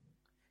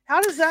 How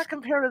does that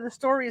compare to the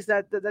stories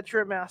that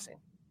you're amassing?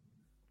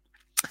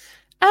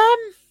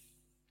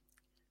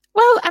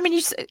 Well, I mean,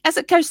 as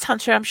a ghost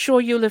hunter, I'm sure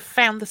you'll have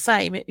found the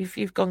same if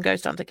you've gone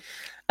ghost hunting.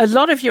 A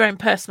lot of your own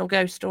personal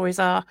ghost stories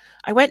are,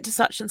 I went to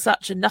such and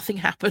such and nothing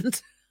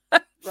happened.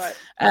 Right.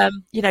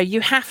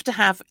 You have to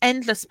have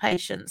endless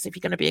patience if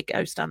you're going to be a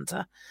ghost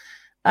hunter,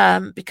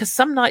 because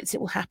some nights it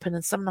will happen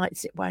and some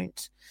nights it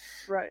won't.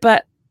 Right.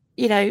 But,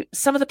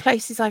 some of the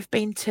places I've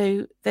been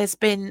to, there's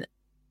been,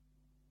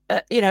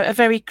 a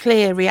very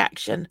clear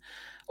reaction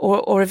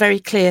or a very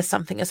clear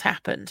something has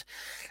happened.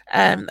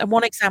 And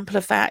one example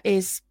of that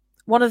is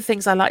one of the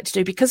things I like to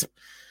do, because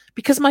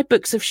my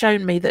books have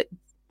shown me that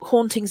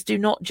hauntings do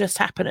not just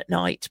happen at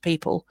night,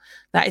 people.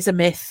 That is a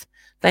myth.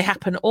 They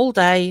happen all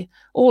day,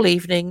 all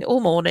evening,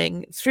 all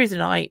morning, through the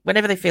night,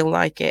 whenever they feel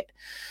like it.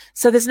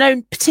 So there's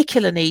no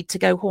particular need to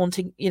go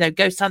haunting,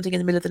 ghost hunting in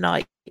the middle of the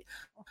night,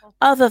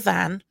 other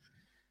than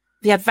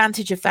the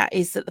advantage of that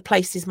is that the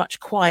place is much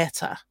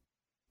quieter.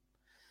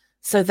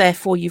 So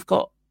therefore you've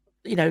got,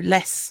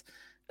 less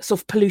sort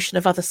of pollution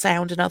of other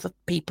sound and other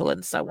people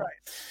and so on.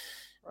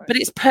 Right. But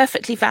it's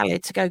perfectly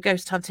valid to go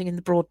ghost hunting in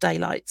the broad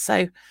daylight.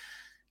 So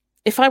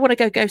if I want to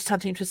go ghost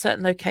hunting to a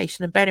certain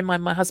location, and bear in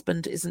mind my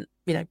husband isn't,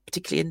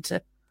 particularly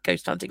into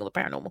ghost hunting or the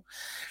paranormal,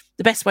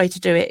 the best way to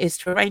do it is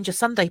to arrange a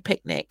Sunday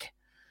picnic,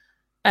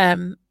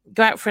 go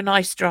out for a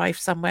nice drive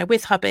somewhere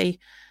with hubby,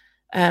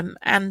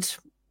 and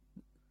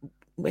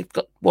we've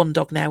got one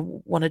dog now,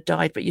 one had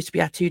died, but used to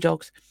be our two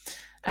dogs,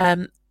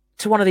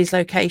 to one of these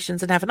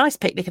locations and have a nice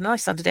picnic and a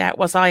nice Sunday day out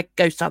whilst I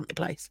ghost hunt the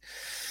place.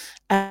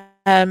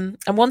 And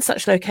one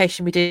such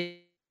location we did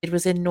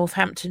was in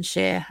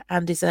Northamptonshire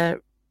and is a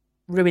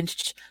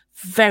ruined,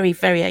 very,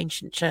 very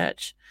ancient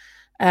church.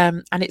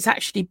 And it's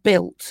actually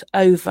built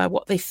over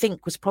what they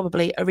think was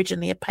probably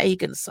originally a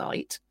pagan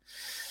site,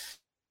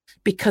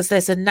 because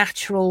there's a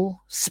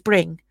natural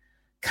spring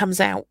comes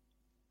out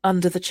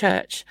under the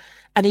church.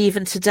 And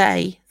even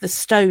today, the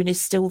stone is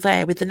still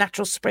there with the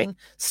natural spring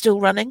still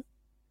running.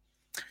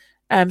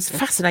 It's a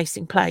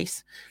fascinating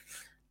place.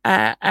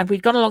 And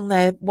we'd gone along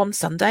there one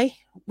Sunday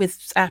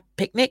with our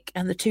picnic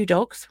and the two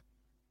dogs.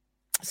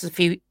 This is a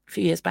few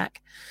years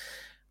back.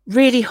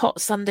 Really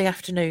hot Sunday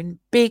afternoon,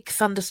 big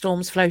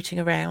thunderstorms floating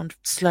around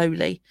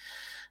slowly.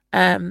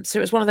 So it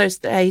was one of those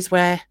days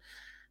where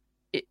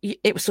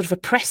it was sort of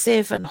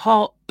oppressive and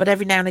hot, but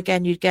every now and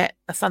again you'd get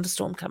a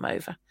thunderstorm come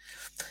over.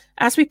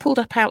 As we pulled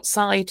up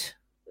outside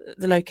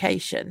the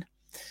location,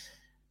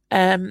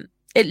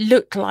 it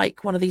looked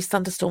like one of these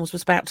thunderstorms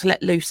was about to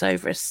let loose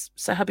over us.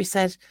 So hubby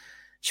said,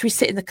 should we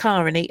sit in the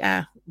car and eat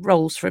our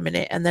rolls for a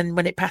minute? And then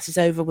when it passes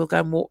over, we'll go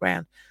and walk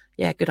around.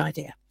 Yeah, good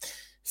idea.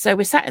 So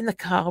we sat in the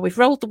car. We've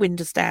rolled the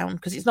windows down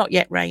because it's not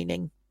yet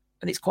raining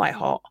and it's quite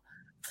hot.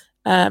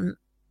 And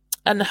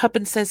the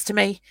husband says to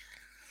me,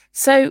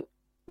 so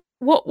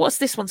what's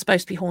this one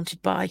supposed to be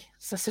haunted by?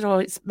 So I said, oh,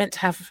 it's meant to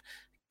have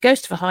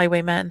Ghost of a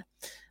Highwayman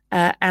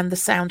and the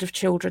sound of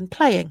children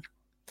playing.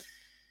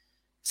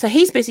 So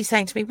he's busy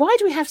saying to me, why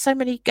do we have so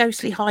many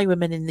ghostly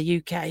highwaymen in the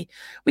UK?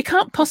 We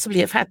can't possibly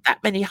have had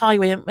that many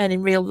highwaymen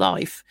in real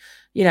life,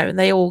 and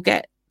they all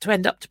get to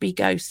end up to be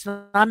ghosts.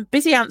 And I'm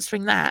busy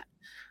answering that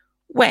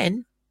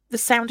when the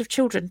sound of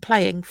children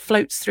playing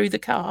floats through the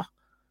car.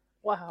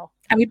 Wow.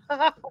 And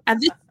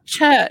this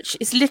church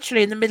is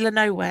literally in the middle of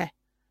nowhere.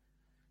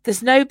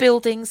 There's no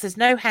buildings, there's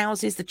no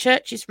houses, the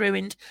church is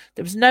ruined,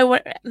 there was no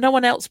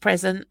one else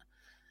present,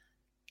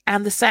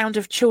 and the sound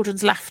of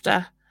children's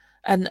laughter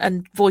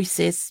and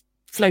voices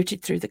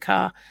floated through the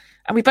car.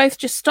 And we both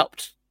just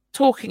stopped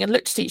talking and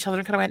looked at each other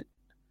and kind of went,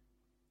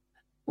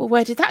 well,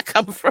 where did that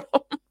come from?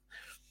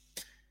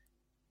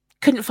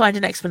 Couldn't find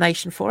an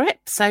explanation for it.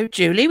 So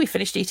Julie, we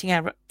finished eating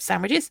our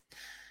sandwiches.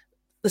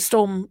 The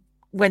storm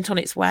went on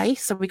its way.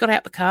 So we got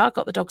out the car,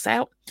 got the dogs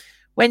out,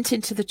 went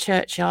into the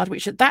churchyard,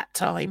 which at that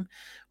time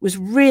was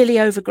really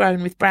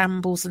overgrown with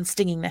brambles and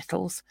stinging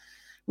nettles,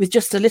 with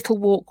just a little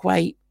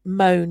walkway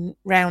mown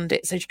round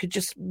it so you could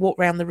just walk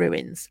around the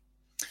ruins.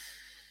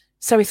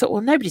 So we thought,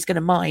 well, nobody's going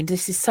to mind.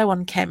 This is so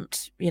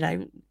unkempt,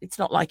 it's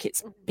not like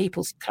it's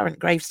people's current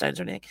gravestones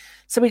or anything.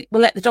 So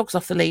we'll let the dogs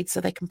off the lead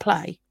so they can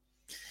play.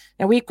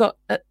 Now we've got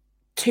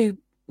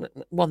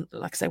one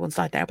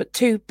side now, but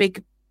two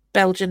big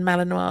Belgian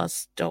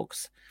Malinois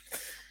dogs,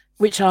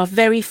 which are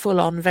very full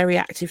on, very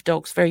active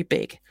dogs, very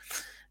big.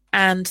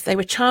 And they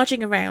were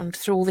charging around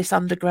through all this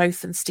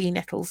undergrowth and stinging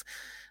nettles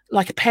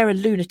like a pair of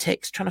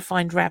lunatics trying to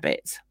find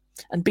rabbits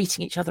and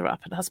beating each other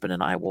up. And husband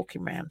and I are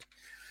walking around.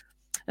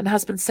 And the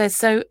husband says,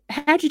 so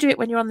how do you do it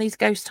when you're on these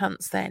ghost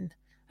hunts then?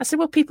 I said,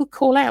 well, people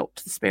call out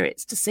to the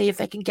spirits to see if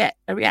they can get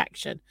a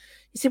reaction.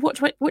 He said, what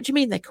do you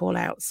mean they call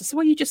out? So I said,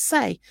 well, you just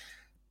say,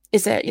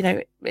 is there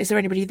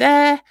anybody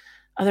there?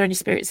 Are there any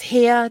spirits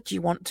here? Do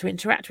you want to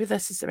interact with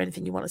us? Is there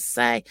anything you want to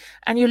say?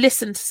 And you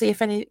listen to see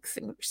if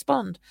anything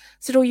respond. I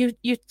said, or you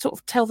sort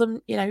of tell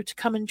them, to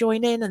come and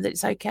join in and that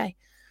it's okay.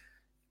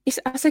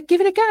 I said,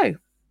 give it a go.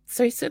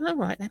 So he said, all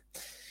right then.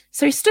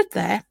 So he stood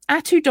there.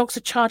 Our two dogs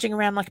are charging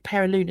around like a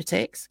pair of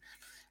lunatics.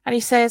 And he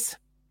says,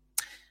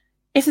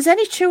 if there's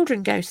any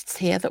children ghosts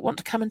here that want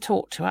to come and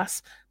talk to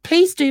us,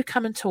 please do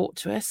come and talk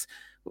to us.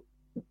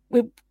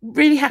 We're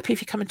really happy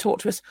if you come and talk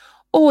to us.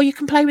 Or you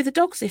can play with the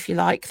dogs if you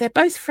like. They're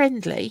both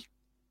friendly.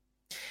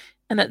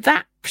 And at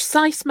that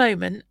precise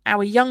moment,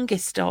 our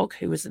youngest dog,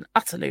 who was an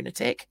utter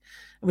lunatic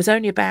and was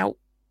only about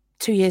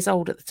 2 years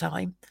old at the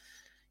time,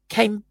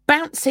 came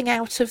bouncing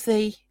out of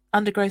the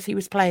undergrowth he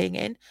was playing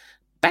in,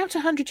 about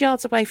 100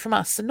 yards away from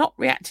us and not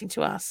reacting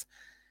to us,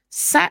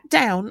 sat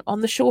down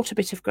on the shorter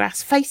bit of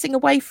grass facing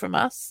away from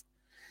us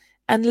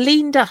and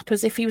leaned up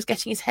as if he was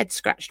getting his head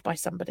scratched by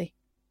somebody.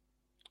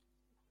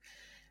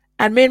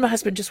 And me and my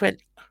husband just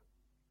went,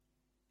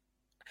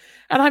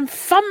 and I'm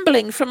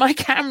fumbling for my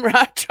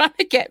camera, trying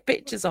to get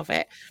pictures of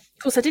it.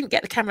 Of course, I didn't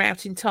get the camera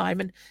out in time,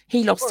 and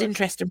he lost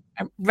interest and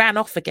ran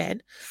off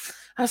again.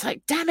 I was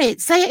like, damn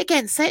it, say it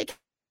again, see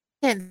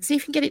if you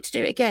can get it to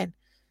do it again.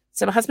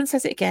 So my husband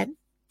says it again,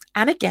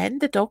 and again,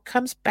 the dog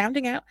comes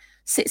bounding out,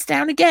 sits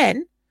down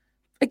again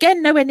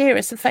nowhere near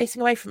us and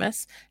facing away from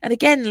us, and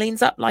again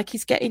leans up like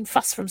he's getting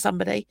fuss from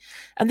somebody.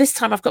 And this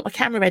time I've got my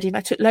camera ready, and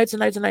I took loads and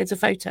loads and loads of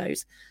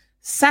photos.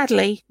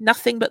 Sadly,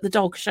 nothing but the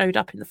dog showed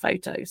up in the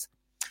photos.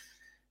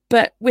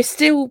 But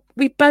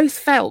we both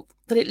felt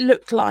that it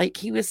looked like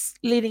he was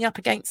leaning up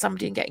against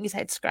somebody and getting his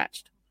head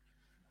scratched.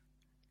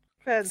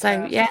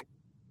 Fantastic. So,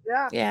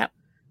 yeah.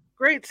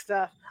 Great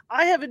stuff.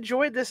 I have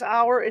enjoyed this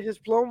hour. It has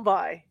blown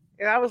by.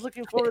 And I was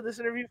looking forward to this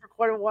interview for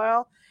quite a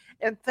while.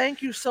 And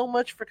thank you so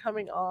much for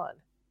coming on.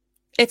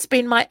 It's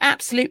been my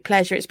absolute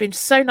pleasure. It's been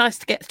so nice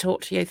to get to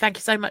talk to you. Thank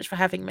you so much for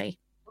having me.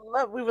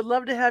 We would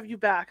love to have you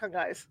back, huh,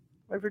 guys?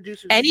 My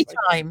producers.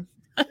 Anytime.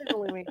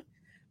 Me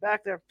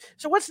back there.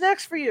 So what's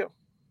next for you?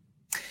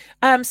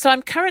 So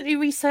I'm currently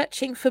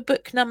researching for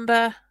book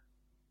number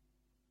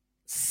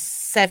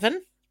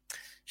 7.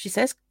 She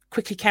says,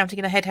 quickly counting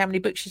in her head how many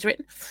books she's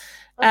written.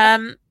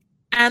 Okay.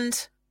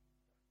 And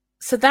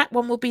so that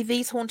one will be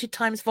These Haunted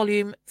Times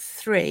Volume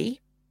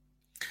 3.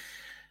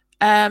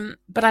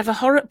 But I have a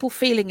horrible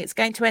feeling it's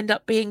going to end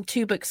up being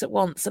 2 books at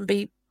once and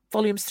be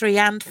volumes 3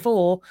 and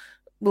 4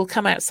 will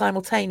come out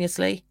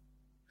simultaneously.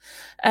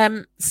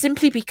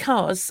 Simply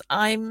because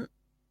I've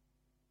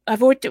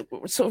already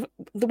sort of,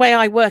 the way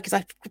I work is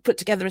I put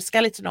together a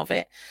skeleton of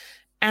it,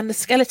 and the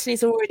skeleton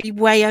is already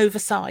way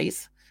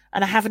oversized,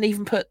 and I haven't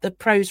even put the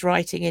prose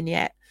writing in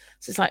yet.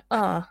 So it's like,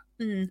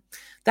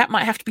 that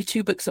might have to be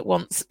 2 books at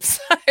once.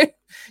 So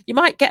you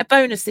might get a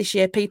bonus this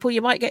year, people.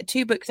 You might get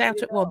 2 books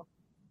out at once.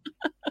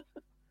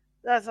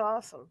 That's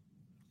awesome.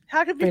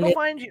 How can people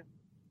find you?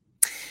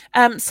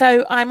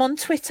 So I'm on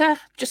Twitter,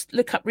 just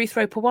look up Ruth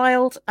Roper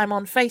Wild. I'm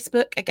on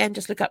Facebook, again,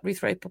 just look up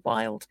Ruth Roper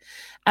Wild.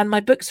 And my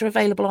books are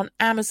available on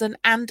Amazon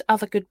and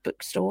other good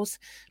bookstores,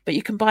 but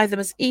you can buy them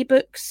as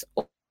ebooks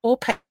or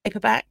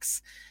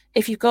paperbacks.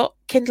 If you've got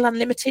Kindle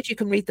Unlimited, you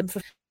can read them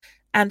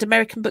and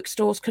American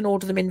bookstores can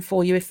order them in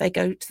for you if they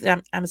go to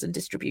the Amazon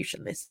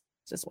distribution list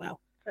as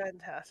well.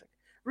 Fantastic.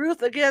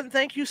 Ruth, again,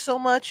 thank you so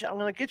much. I'm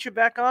going to get you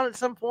back on at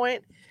some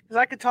point because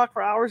I could talk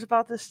for hours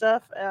about this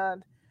stuff.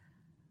 And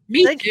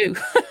me too.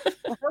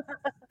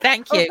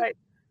 Thank you. Right.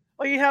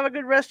 Well, you have a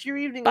good rest of your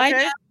evening. Bye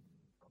okay?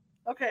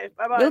 now. Okay.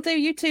 Bye-bye. Will do.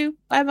 You too.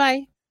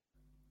 Bye-bye.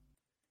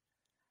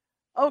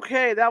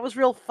 Okay. That was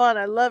real fun.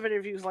 I love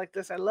interviews like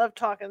this. I love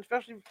talking,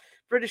 especially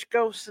British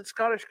ghosts and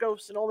Scottish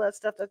ghosts and all that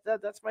stuff.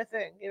 That's my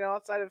thing,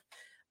 outside of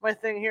my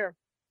thing here.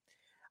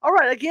 All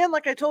right. Again,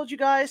 like I told you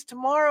guys,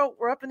 tomorrow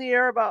we're up in the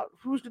air about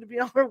who's going to be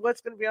on or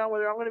what's going to be on,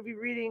 whether I'm going to be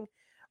reading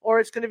or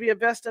it's going to be a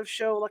best of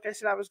show. Like I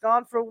said, I was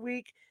gone for a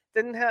week.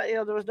 Didn't have,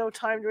 there was no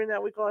time during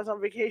that week while I was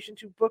on vacation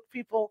to book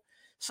people.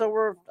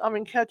 So I'm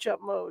in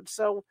catch-up mode.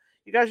 So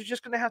you guys are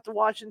just going to have to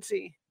watch and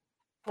see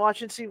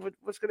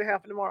what's going to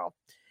happen tomorrow.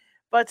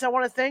 But I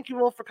want to thank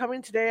you all for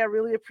coming today. I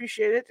really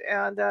appreciate it.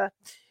 And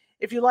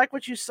if you like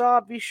what you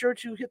saw, be sure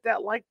to hit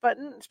that like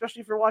button,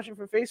 especially if you're watching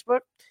from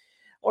Facebook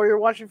or you're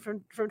watching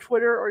from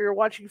Twitter or you're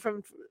watching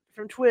from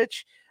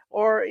Twitch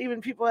or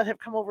even people that have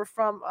come over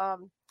from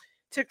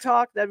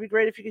TikTok. That'd be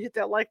great if you could hit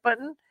that like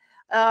button.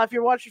 If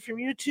you're watching from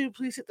YouTube,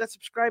 please hit that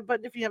subscribe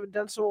button if you haven't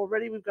done so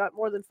already. We've got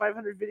more than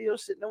 500 videos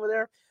sitting over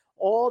there,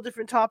 all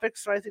different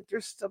topics. So I think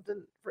there's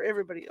something for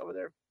everybody over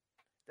there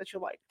that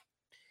you'll like.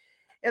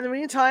 In the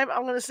meantime,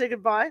 I'm going to say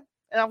goodbye,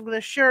 and I'm going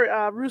to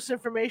share Ruth's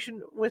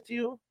information with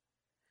you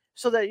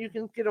so that you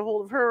can get a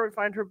hold of her and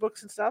find her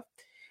books and stuff.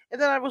 And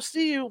then I will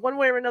see you one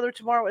way or another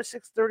tomorrow at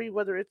 6:30,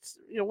 whether it's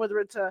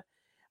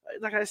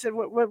like I said,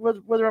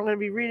 whether I'm going to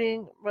be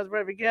reading, whether I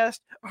have a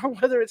guest, or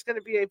whether it's going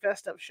to be a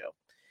best of show.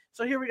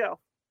 So here we go.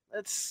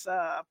 Let's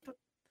put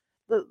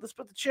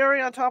the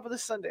cherry on top of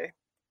this sundae.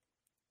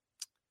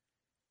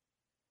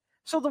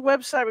 So the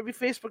website would be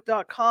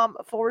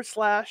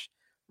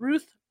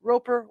facebook.com/Ruth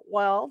Roper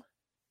Wild,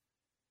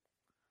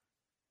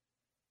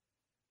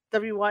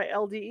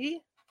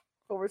 WYLDE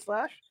 /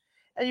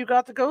 and you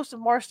got The Ghost of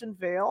Marston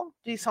Vale,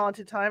 These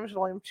Haunted Times,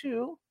 Volume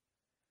 2.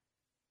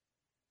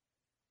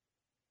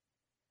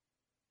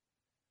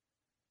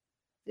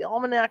 The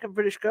Almanac of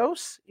British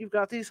Ghosts, you've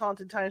got These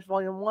Haunted Times,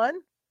 Volume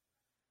 1.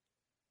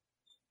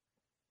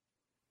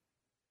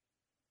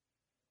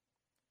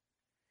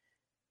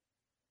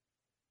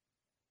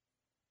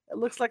 It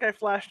looks like I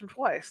flashed them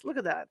twice. Look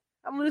at that.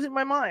 I'm losing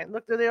my mind.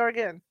 Look, there they are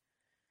again.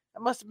 I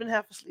must have been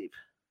half asleep.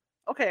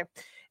 Okay.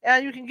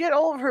 And you can get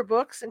all of her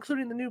books,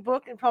 including the new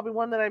book and probably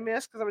one that I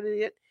missed because I'm an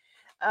idiot,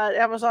 at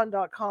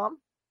Amazon.com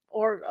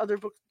or other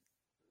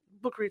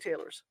book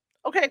retailers.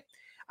 Okay.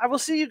 I will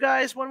see you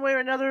guys one way or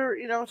another,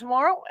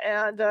 tomorrow,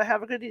 and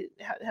have a good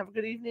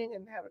evening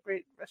and have a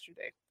great rest of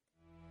your day.